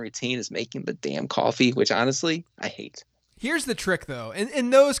nighttime routine, is making the damn coffee, which honestly I hate. Here's the trick, though,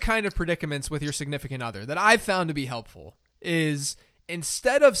 in those kind of predicaments with your significant other that I've found to be helpful is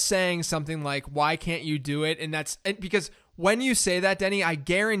instead of saying something like, why can't you do it? And because when you say that, Denny, I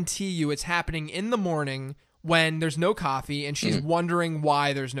guarantee you it's happening in the morning when there's no coffee and she's wondering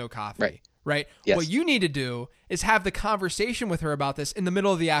why there's no coffee. Right? Yes. What you need to do is have the conversation with her about this in the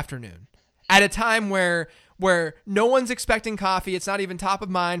middle of the afternoon at a time where no one's expecting coffee. It's not even top of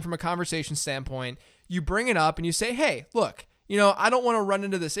mind from a conversation standpoint. You bring it up and you say, hey, look, I don't want to run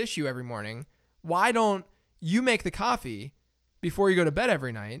into this issue every morning. Why don't you make the coffee before you go to bed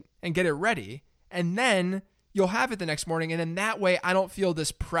every night and get it ready? And then you'll have it the next morning. And then that way I don't feel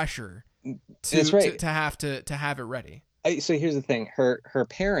this pressure to have it ready. So here's the thing. Her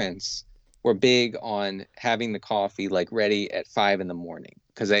parents were big on having the coffee like ready at 5 a.m.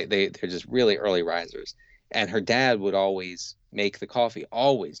 because they're just really early risers. And her dad would always make the coffee,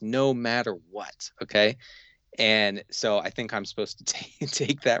 always, no matter what. Okay. And so I think I'm supposed to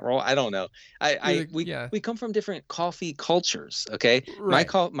take that role. I don't know. We come from different coffee cultures. Okay. Right.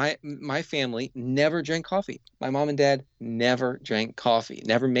 My family never drank coffee. My mom and dad never drank coffee,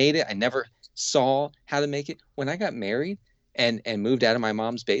 never made it. I never saw how to make it. When I got married and moved out of my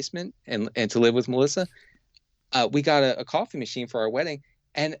mom's basement and to live with Melissa, we got a coffee machine for our wedding,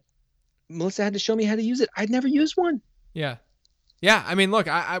 and Melissa had to show me how to use it. I'd never used one. Yeah. Yeah. I mean, look,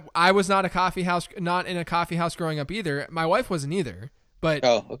 I was not in a coffee house growing up either. My wife wasn't either, but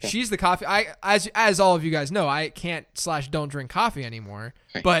she's the coffee. As all of you guys know, I can't/don't drink coffee anymore,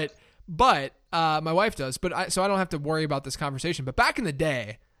 right. But my wife does, so I don't have to worry about this conversation. But back in the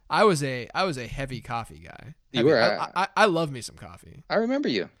day, I was a heavy coffee guy. You were. I love me some coffee. I remember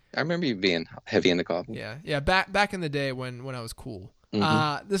you being heavy into coffee. Yeah. Back in the day when I was cool.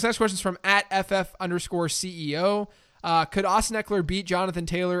 Mm-hmm. This next question is from @FF_CEO. Could Austin Eckler beat Jonathan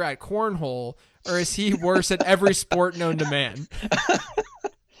Taylor at cornhole, or is he worse at every sport known to man?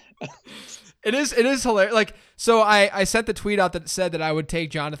 It is hilarious. Like, so I sent the tweet out that said that I would take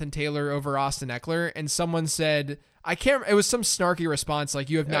Jonathan Taylor over Austin Eckler, and someone said, it was some snarky response like,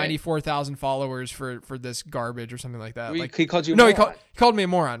 you have 94,000 followers for this garbage or something like that. He called you a moron. He called me a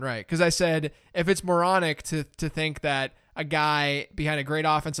moron, right? Because I said, if it's moronic to think that a guy behind a great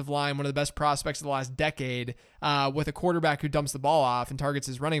offensive line, one of the best prospects of the last decade, with a quarterback who dumps the ball off and targets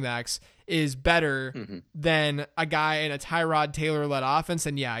his running backs, is better than a guy in a Tyrod Taylor-led offense,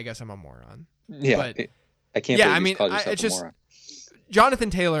 then I guess I'm a moron. Yeah, but I can't believe you called yourself a moron. Jonathan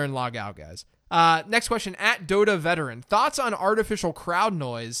Taylor and log out, guys. Next question, @Dota Veteran. Thoughts on artificial crowd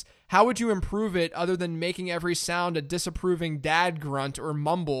noise? How would you improve it other than making every sound a disapproving dad grunt or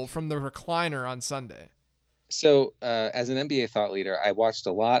mumble from the recliner on Sunday? So as an NBA thought leader, I watched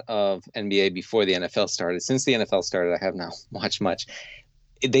a lot of NBA before the NFL started. Since the NFL started, I have not watched much.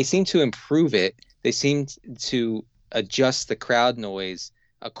 They seem to improve it. They seem to adjust the crowd noise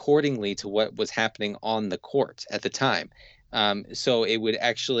accordingly to what was happening on the court at the time. So it would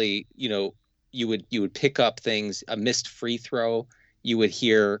actually, you would pick up things, a missed free throw. You would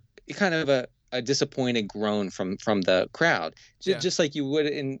hear kind of a disappointed groan from the crowd, just like you would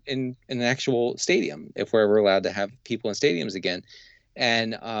in an actual stadium if we're ever allowed to have people in stadiums again.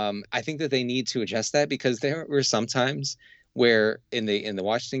 And I think that they need to adjust that, because there were some times where in the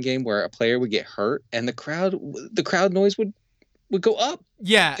Washington game where a player would get hurt and the crowd noise would go up.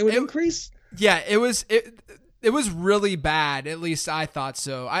 Yeah, it would increase. Yeah, it was really bad. At least I thought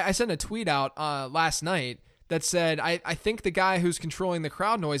so. I sent a tweet out last night that said I think the guy who's controlling the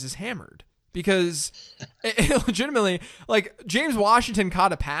crowd noise is hammered, because it legitimately, like, James Washington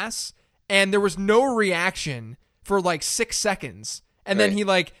caught a pass and there was no reaction for like 6 seconds, and then he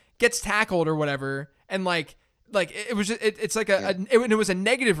like gets tackled or whatever, and like it was just, it's like it was a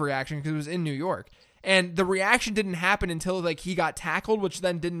negative reaction because it was in New York. And the reaction didn't happen until like he got tackled, which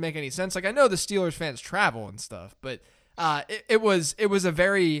then didn't make any sense. Like, I know the Steelers fans travel and stuff, but it was a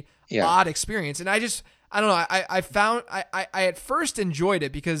very odd experience. And I don't know. I at first enjoyed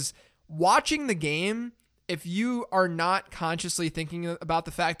it because watching the game, if you are not consciously thinking about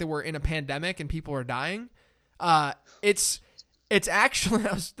the fact that we're in a pandemic and people are dying, it's actually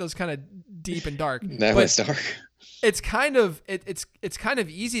that was kind of deep and dark. That was dark. It's kind of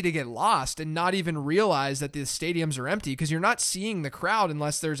easy to get lost and not even realize that the stadiums are empty because you're not seeing the crowd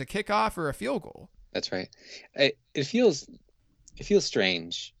unless there's a kickoff or a field goal. That's right. It feels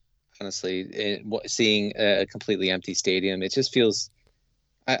strange, honestly, seeing a completely empty stadium. It just feels,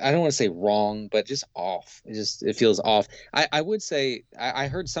 I don't want to say wrong, but just off. It feels off. I would say I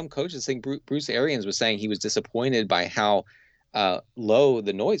heard some coaches saying Bruce Arians was saying he was disappointed by how low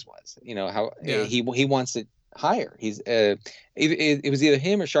the noise was. You know how he wants it higher. It was either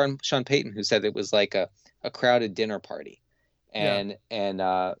him or Sean Payton who said it was like a crowded dinner party, and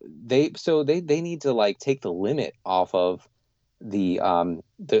they need to like take the limit off of the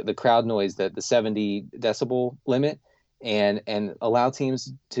crowd noise, the 70 decibel limit, and allow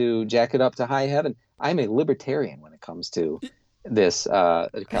teams to jack it up to high heaven. I'm a libertarian when it comes to this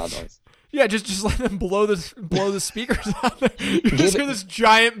crowd noise. Yeah, just let them blow the speakers out there. You just hear this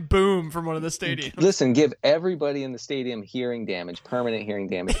giant boom from one of the stadiums. Listen, give everybody in the stadium hearing damage, permanent hearing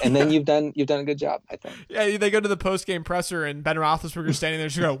damage, and then you've done a good job, I think. Yeah, they go to the post game presser and Ben Roethlisberger's standing there,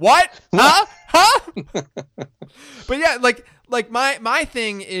 just go, "What? Huh?" But yeah, like my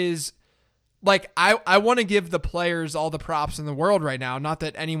thing is, like, I want to give the players all the props in the world right now. Not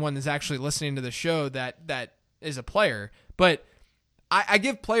that anyone is actually listening to the show that is a player, but I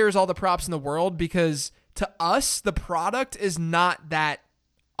give players all the props in the world because to us, the product is not that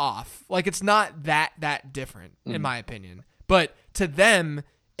off. Like, it's not that different, in my opinion. But to them,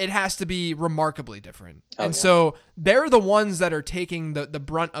 it has to be remarkably different. So they're the ones that are taking the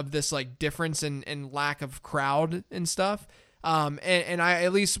brunt of this, like, difference in lack of crowd and stuff. And I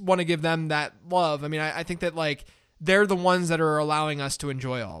at least want to give them that love. I mean, I think that, like, they're the ones that are allowing us to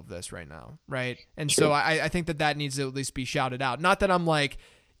enjoy all of this right now, right? And so I think that needs to at least be shouted out. Not that I'm like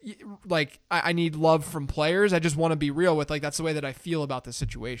I need love from players. I just want to be real with, like, that's the way that I feel about the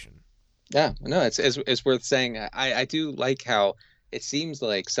situation. Yeah, no, it's worth saying. I do like how it seems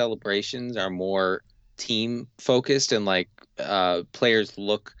like celebrations are more team focused, and like players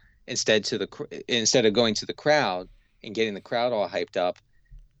look instead of going to the crowd and getting the crowd all hyped up,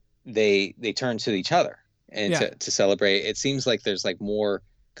 they turn to each other and to celebrate. It seems like there's like more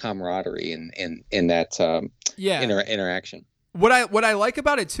camaraderie in that interaction. What I like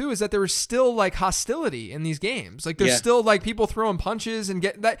about it too is that there is still like hostility in these games. Like there's still like people throwing punches and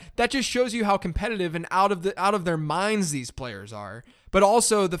that just shows you how competitive and out of their minds these players are. But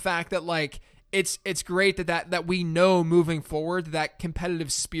also the fact that like it's great that we know moving forward that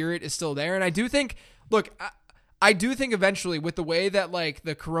competitive spirit is still there. And I do think, I do think eventually with the way that like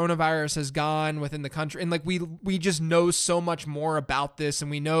the coronavirus has gone within the country, and like we just know so much more about this,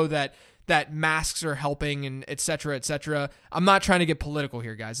 and we know that masks are helping and et cetera, et cetera. I'm not trying to get political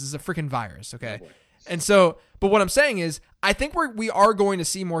here, guys. This is a freaking virus, okay? Oh, and so, but what I'm saying is I think we are going to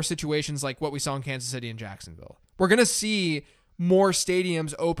see more situations like what we saw in Kansas City and Jacksonville. We're going to see more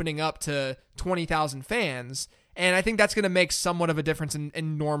stadiums opening up to 20,000 fans, and I think that's going to make somewhat of a difference in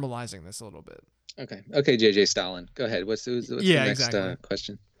normalizing this a little bit. Okay, JJ Stalin. Go ahead. What's the next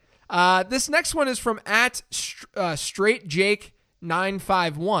question? This next one is from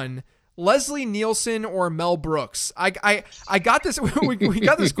 @StraightJake951. Leslie Nielsen or Mel Brooks? I got this. we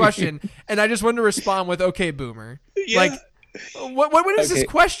got this question, and I just wanted to respond with "Okay, Boomer." Yeah. Like, what is this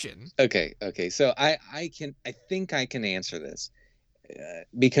question? Okay. So I think I can answer this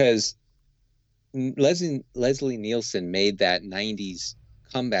because Leslie Nielsen made that '90s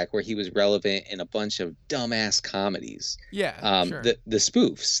comeback where he was relevant in a bunch of dumbass comedies. Yeah, sure. The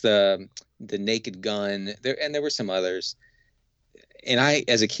spoofs, the Naked Gun, there were some others. And I,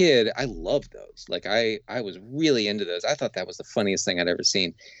 as a kid, I loved those. Like I was really into those. I thought that was the funniest thing I'd ever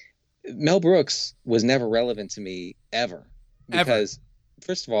seen. Mel Brooks was never relevant to me ever. Because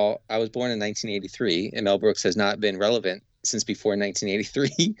first of all, I was born in 1983 and Mel Brooks has not been relevant since before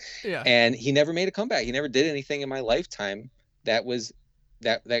 1983. Yeah. And he never made a comeback. He never did anything in my lifetime that was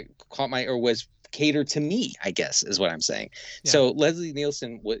that caught my or was catered to me, I guess is what I'm saying. Yeah. So Leslie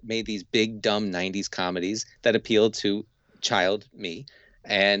Nielsen made these big dumb 90s comedies that appealed to child me,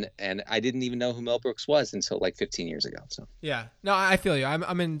 and I didn't even know who Mel Brooks was until like 15 years ago. So Yeah, no, I feel you.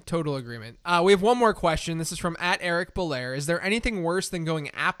 I'm in total agreement. We have one more question. This is from @EricBelair. Is there anything worse than going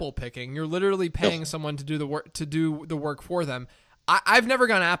apple picking? You're literally paying someone to do the work for them. I've never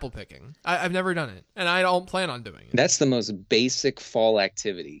gone apple picking. I've never done it, and I don't plan on doing it. that's the most basic fall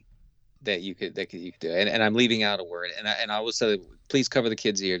activity that you could do. And I'm leaving out a word, and I will say, please cover the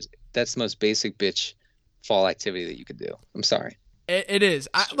kids' ears. That's the most basic bitch fall activity that you could do. I'm sorry. It is.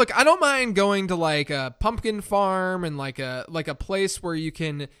 Look, I don't mind going to like a pumpkin farm and like a place where you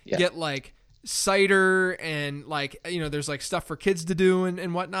can get like cider and like, you know, there's like stuff for kids to do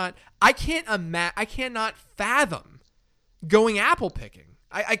and whatnot. I cannot fathom going apple picking.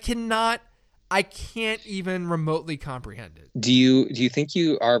 I can't even remotely comprehend it. Do you think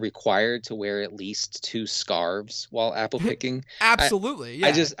you are required to wear at least 2 scarves while apple picking? Absolutely. Yeah.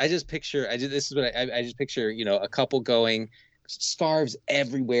 I just picture, this is what I just picture, you know, a couple going, scarves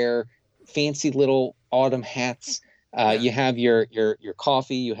everywhere, fancy little autumn hats. You have your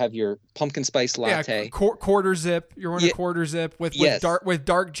coffee, you have your pumpkin spice latte. Yeah, quarter zip. You're wearing a quarter zip with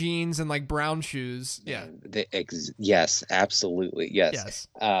dark jeans and like brown shoes. Yeah. Yes, absolutely. Yes.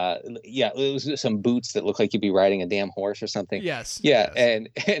 It was some boots that look like you'd be riding a damn horse or something. Yes. Yeah, yes.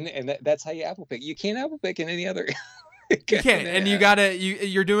 And that's how you apple pick. You can't apple pick in any other. You can't, and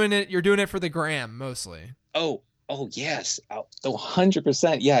you're doing it for the gram mostly. Oh yes,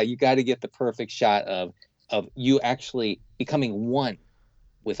 100%. Yeah, you got to get the perfect shot of you actually becoming one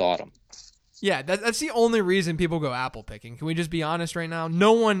with autumn. Yeah, that's the only reason people go apple picking. Can we just be honest right now?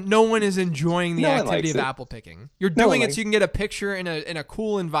 No one is enjoying the activity of apple picking. You're doing it so you can get a picture in a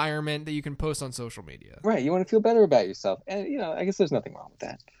cool environment that you can post on social media. Right, you want to feel better about yourself, and you know, I guess there's nothing wrong with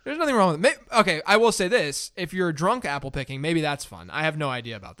that. There's nothing wrong with it. Okay, I will say this: if you're drunk apple picking, maybe that's fun. I have no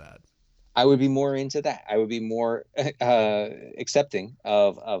idea about that. I would be more into that. I would be more accepting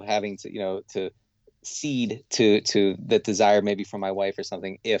of having to, you know, to cede to that desire maybe from my wife or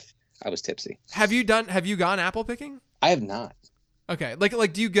something if I was tipsy. Have you gone apple picking? I have not. Okay.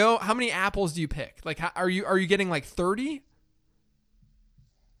 Like do you go, how many apples do you pick? Like are you getting like 30?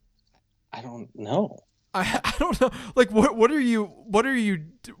 I don't know. I don't know. Like what are you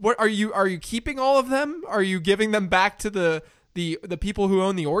keeping all of them? Are you giving them back to the people who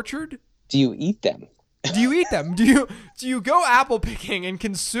own the orchard? Do you eat them? Do you eat them? Do you go apple picking and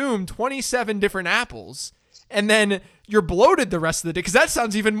consume 27 different apples, and then you're bloated the rest of the day? Because that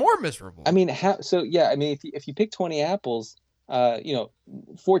sounds even more miserable. I mean, if you pick 20 apples,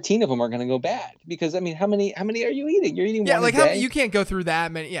 14 of them are going to go bad because I mean, how many are you eating? You're eating one a day? You can't go through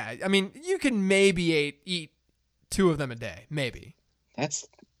that many. Yeah, I mean, you can maybe eat 2 of them a day, maybe. That's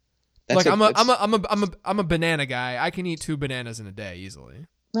like I'm a banana guy. I can eat 2 bananas in a day easily.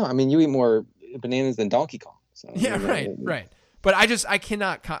 No, I mean, you eat more bananas than Donkey Kong. So, yeah, right. But I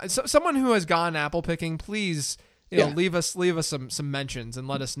cannot. Someone who has gone apple picking, please, leave us some mentions and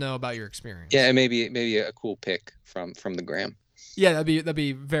let us know about your experience. Yeah, maybe a cool pic from the gram. Yeah, that'd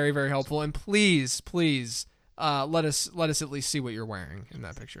be very, very helpful. And please, let us at least see what you're wearing in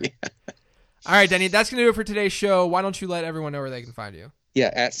that picture. Yeah. All right, Denny, that's gonna do it for today's show. Why don't you let everyone know where they can find you?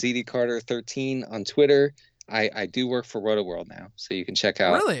 Yeah, @CDCarter13 on Twitter. I do work for RotoWorld now, so you can check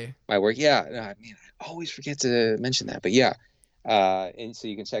out my work. Yeah, I always forget to mention that, but yeah, and so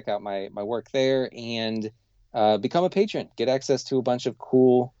you can check out my work there and become a patron, get access to a bunch of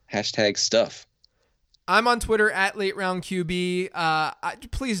cool hashtag stuff. I'm on Twitter @LateRoundQB.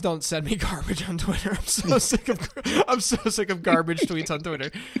 Please don't send me garbage on Twitter. I'm so sick of garbage tweets on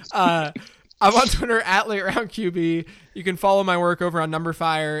Twitter. I'm on Twitter @LateRoundQB. You can follow my work over on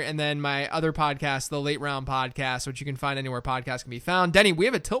Numberfire and then my other podcast, the Late Round Podcast, which you can find anywhere podcasts can be found. Denny, we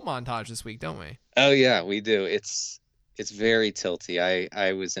have a tilt montage this week, don't we? Oh yeah, we do. It's very tilty.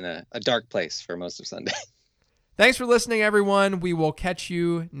 I was in a dark place for most of Sunday. Thanks for listening, everyone. We will catch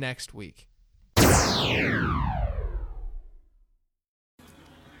you next week.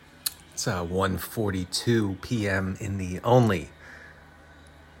 It's 1:42 p.m. in the only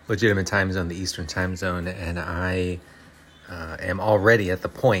legitimate time zone, the Eastern time zone, and I am already at the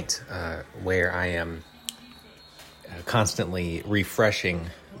point where I am constantly refreshing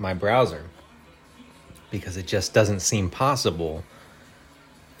my browser because it just doesn't seem possible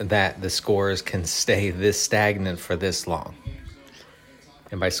that the scores can stay this stagnant for this long.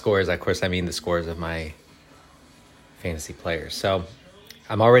 And by scores, of course, I mean the scores of my fantasy players. So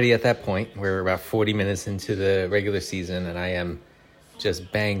I'm already at that point. We're about 40 minutes into the regular season, and I am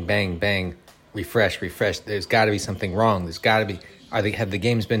just bang, bang, bang, refresh. There's got to be something wrong. There's got to be. Have the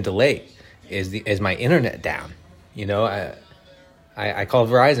games been delayed? Is my internet down? You know, I called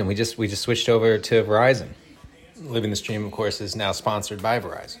Verizon. We just switched over to Verizon, Living the Stream, of course, is now sponsored by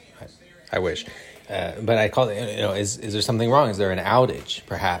Verizon. I wish. But I call it, is there something wrong? Is there an outage,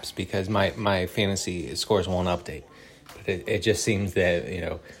 perhaps, because my fantasy scores won't update? But it just seems that,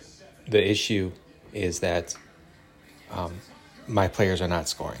 the issue is that my players are not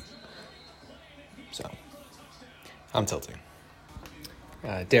scoring. So, I'm tilting.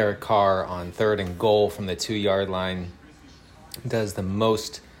 Derek Carr on 3rd and goal from the 2-yard line does the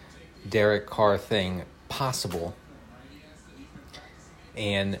most Derek Carr thing possible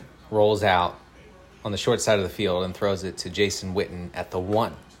and rolls out on the short side of the field and throws it to Jason Witten at the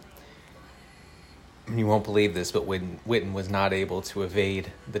 1. You won't believe this, but Witten was not able to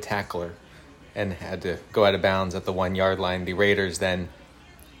evade the tackler and had to go out of bounds at the 1-yard line. The Raiders then,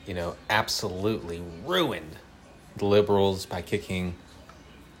 absolutely ruined the Liberals by kicking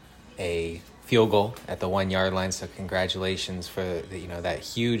a field goal at the 1-yard line. So congratulations for that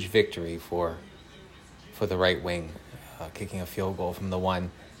huge victory for the right wing, kicking a field goal from the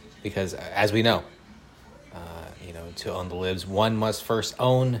 1, because as we know, to own the Libs, one must first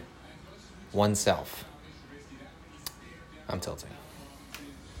own oneself. I'm tilting.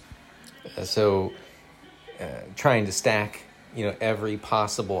 Trying to stack, every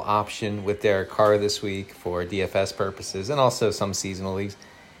possible option with Derek Carr this week for DFS purposes and also some seasonal leagues.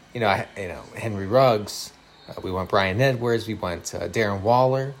 Henry Ruggs. We want Brian Edwards. We want Darren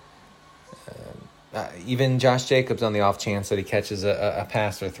Waller. Even Josh Jacobs on the off chance that he catches a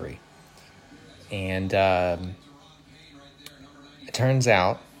pass or 3. And it turns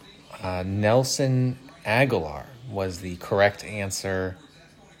out Nelson Aguilar was the correct answer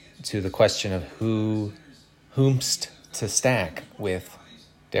to the question of whomst to stack with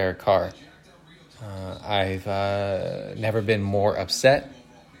Derek Carr. I've never been more upset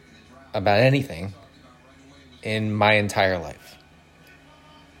about anything in my entire life.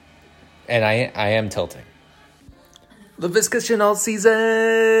 And I am tilting. Laviska Shenault season!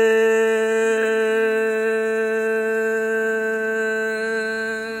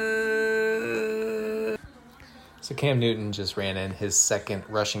 So Cam Newton just ran in his second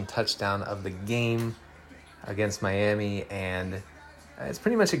rushing touchdown of the game against Miami, and it's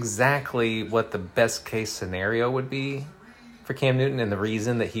pretty much exactly what the best case scenario would be for Cam Newton, and the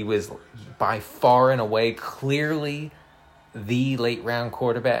reason that he was by far and away clearly the late round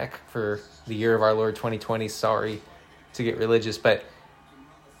quarterback for the year of our Lord 2020. Sorry to get religious, but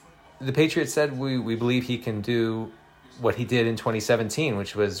the Patriots said we believe he can do what he did in 2017,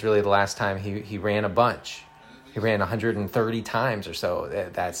 which was really the last time he ran a bunch. He ran 130 times or so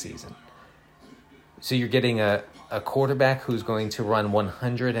that season. So you're getting a quarterback who's going to run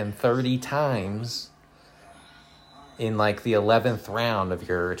 130 times in like the 11th round of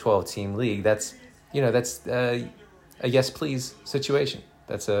your 12-team league. That's a yes please situation.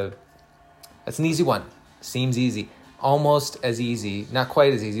 That's an easy one. Seems easy. Almost as easy, not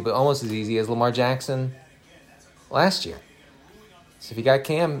quite as easy, but almost as easy as Lamar Jackson last year. So if you got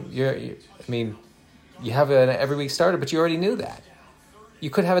Cam, you have an every week starter, but you already knew that. You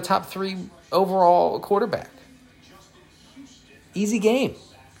could have a top 3 overall quarterback. Easy game.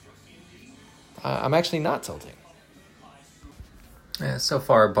 I'm actually not tilting. Yeah, so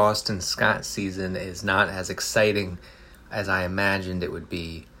far, Boston Scott's season is not as exciting as I imagined it would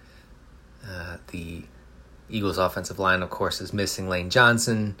be. The Eagles' offensive line, of course, is missing Lane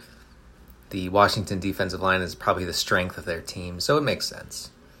Johnson. The Washington defensive line is probably the strength of their team, so it makes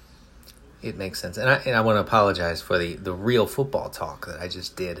sense. It makes sense. And I want to apologize for the real football talk that I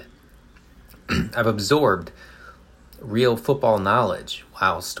just did. I've absorbed real football knowledge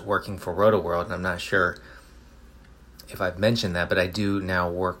whilst working for RotoWorld, and I'm not sure if I've mentioned that, but I do now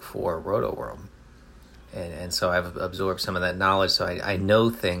work for RotoWorld. And so I've absorbed some of that knowledge, so I know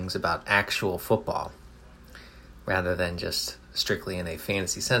things about actual football rather than just strictly in a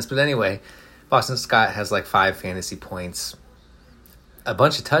fantasy sense. But anyway, Boston Scott has like 5 fantasy points, a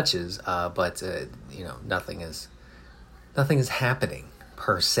bunch of touches, but nothing is happening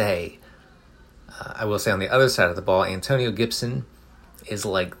per se. I will say on the other side of the ball, Antonio Gibson is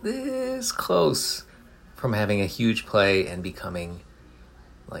like this close from having a huge play and becoming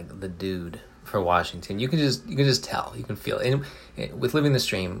like the dude for Washington. You can just tell, you can feel it. And with Living the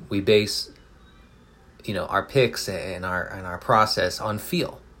Stream, we base our picks and our process on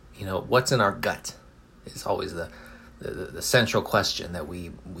feel. What's in our gut is always the central question that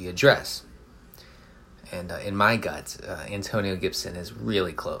we address. And in my gut, Antonio Gibson is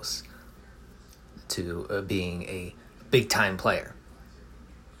really close to being a big-time player.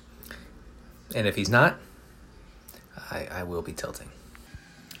 And if he's not, I will be tilting.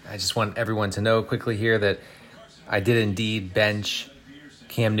 I just want everyone to know quickly here that I did indeed bench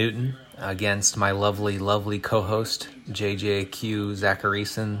Cam Newton against my lovely, lovely co-host, JJQ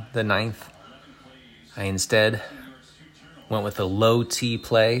Zacharyson the Ninth. I instead went with a low T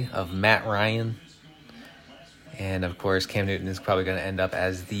play of Matt Ryan. And, of course, Cam Newton is probably going to end up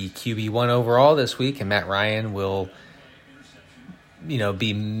as the QB1 overall this week, and Matt Ryan will,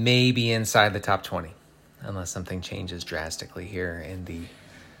 be maybe inside the top 20, unless something changes drastically here in the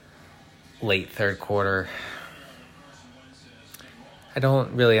late third quarter. I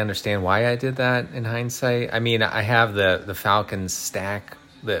don't really understand why I did that in hindsight. I mean, I have the Falcons stack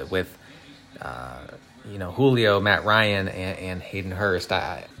with, Julio, Matt Ryan, and Hayden Hurst.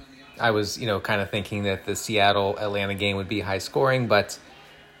 I was, kind of thinking that the Seattle-Atlanta game would be high scoring, but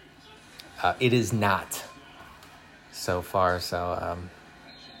it is not so far. So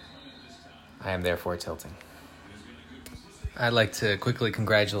I am therefore tilting. I'd like to quickly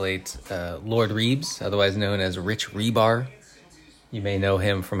congratulate Lord Reeves, otherwise known as Rich Rebar. You may know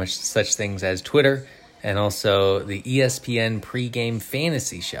him from such things as Twitter and also the ESPN pregame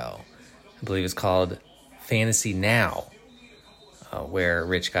fantasy show. I believe it's called Fantasy Now. Where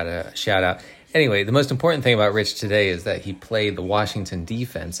Rich got a shout out. Anyway, the most important thing about Rich today is that he played the Washington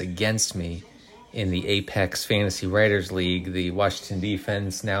defense against me in the Apex Fantasy Writers League. The Washington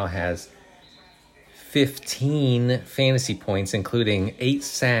defense now has 15 fantasy points, including 8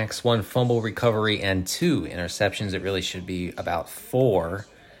 sacks, 1 fumble recovery, and 2 interceptions. It really should be about 4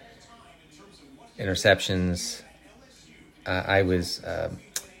 interceptions. I was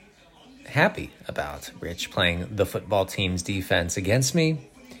happy about Rich playing the football team's defense against me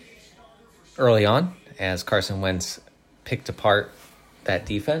early on as Carson Wentz picked apart that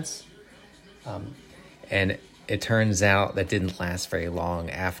defense. And it turns out that didn't last very long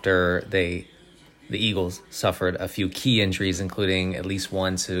after the Eagles suffered a few key injuries, including at least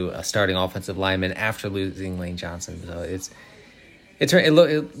one to a starting offensive lineman after losing Lane Johnson. So it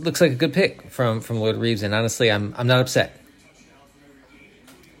looks like a good pick from Lord Reeves, and honestly, I'm not upset.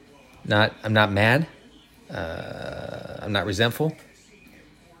 I'm not mad. I'm not resentful.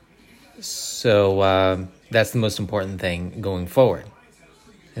 So that's the most important thing going forward,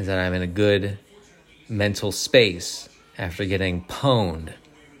 is that I'm in a good mental space after getting pwned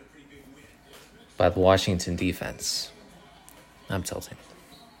by the Washington defense. I'm tilting.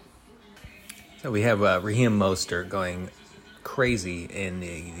 So we have Raheem Mostert going crazy in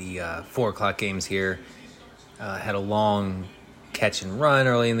the 4 o'clock games here. Had a long catch and run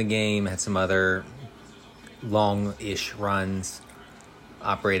early in the game, had some other long-ish runs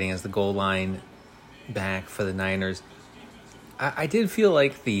operating as the goal line back for the Niners. I did feel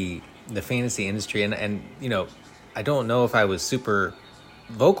like the fantasy industry, and I don't know if I was super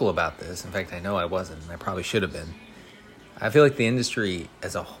vocal about this. In fact, I know I wasn't, and I probably should have been. I feel like the industry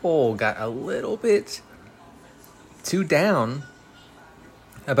as a whole got a little bit too down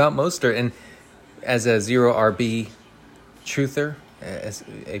about Mostert, and as a zero RB truther, as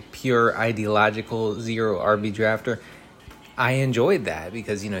a pure ideological zero RB drafter, I enjoyed that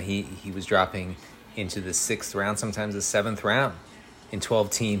because he was dropping into the 6th round, sometimes the 7th round in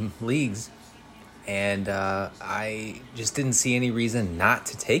 12-team leagues, and I just didn't see any reason not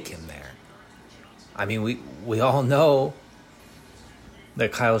to take him there. I mean, we all know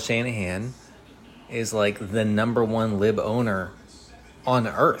that Kyle Shanahan is like the number 1 lib owner on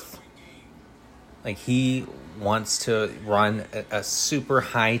earth. Like, he wants to run a super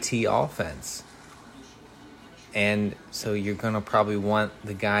high T offense. And so you're going to probably want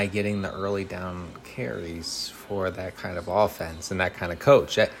the guy getting the early down carries for that kind of offense and that kind of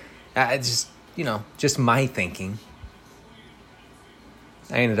coach. I just my thinking.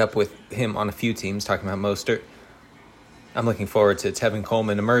 I ended up with him on a few teams talking about Mostert. I'm looking forward to Tevin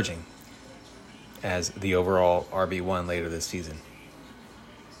Coleman emerging as the overall RB1 later this season.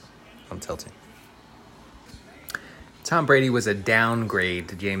 I'm tilting. Tom Brady was a downgrade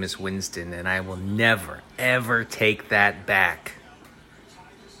to Jameis Winston, and I will never, ever take that back.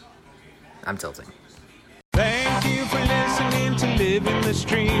 I'm tilting. Thank you for listening to Living the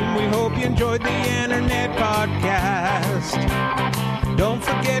Stream. We hope you enjoyed the Internet Podcast. Don't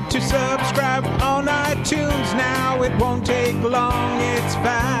forget to subscribe on iTunes now. It won't take long, it's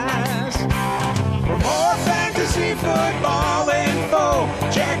fast. For more fantasy football info,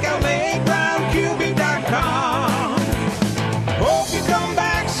 check out LateRoundQB.com. Hope you come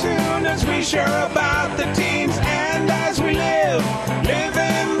back soon as we share about the team.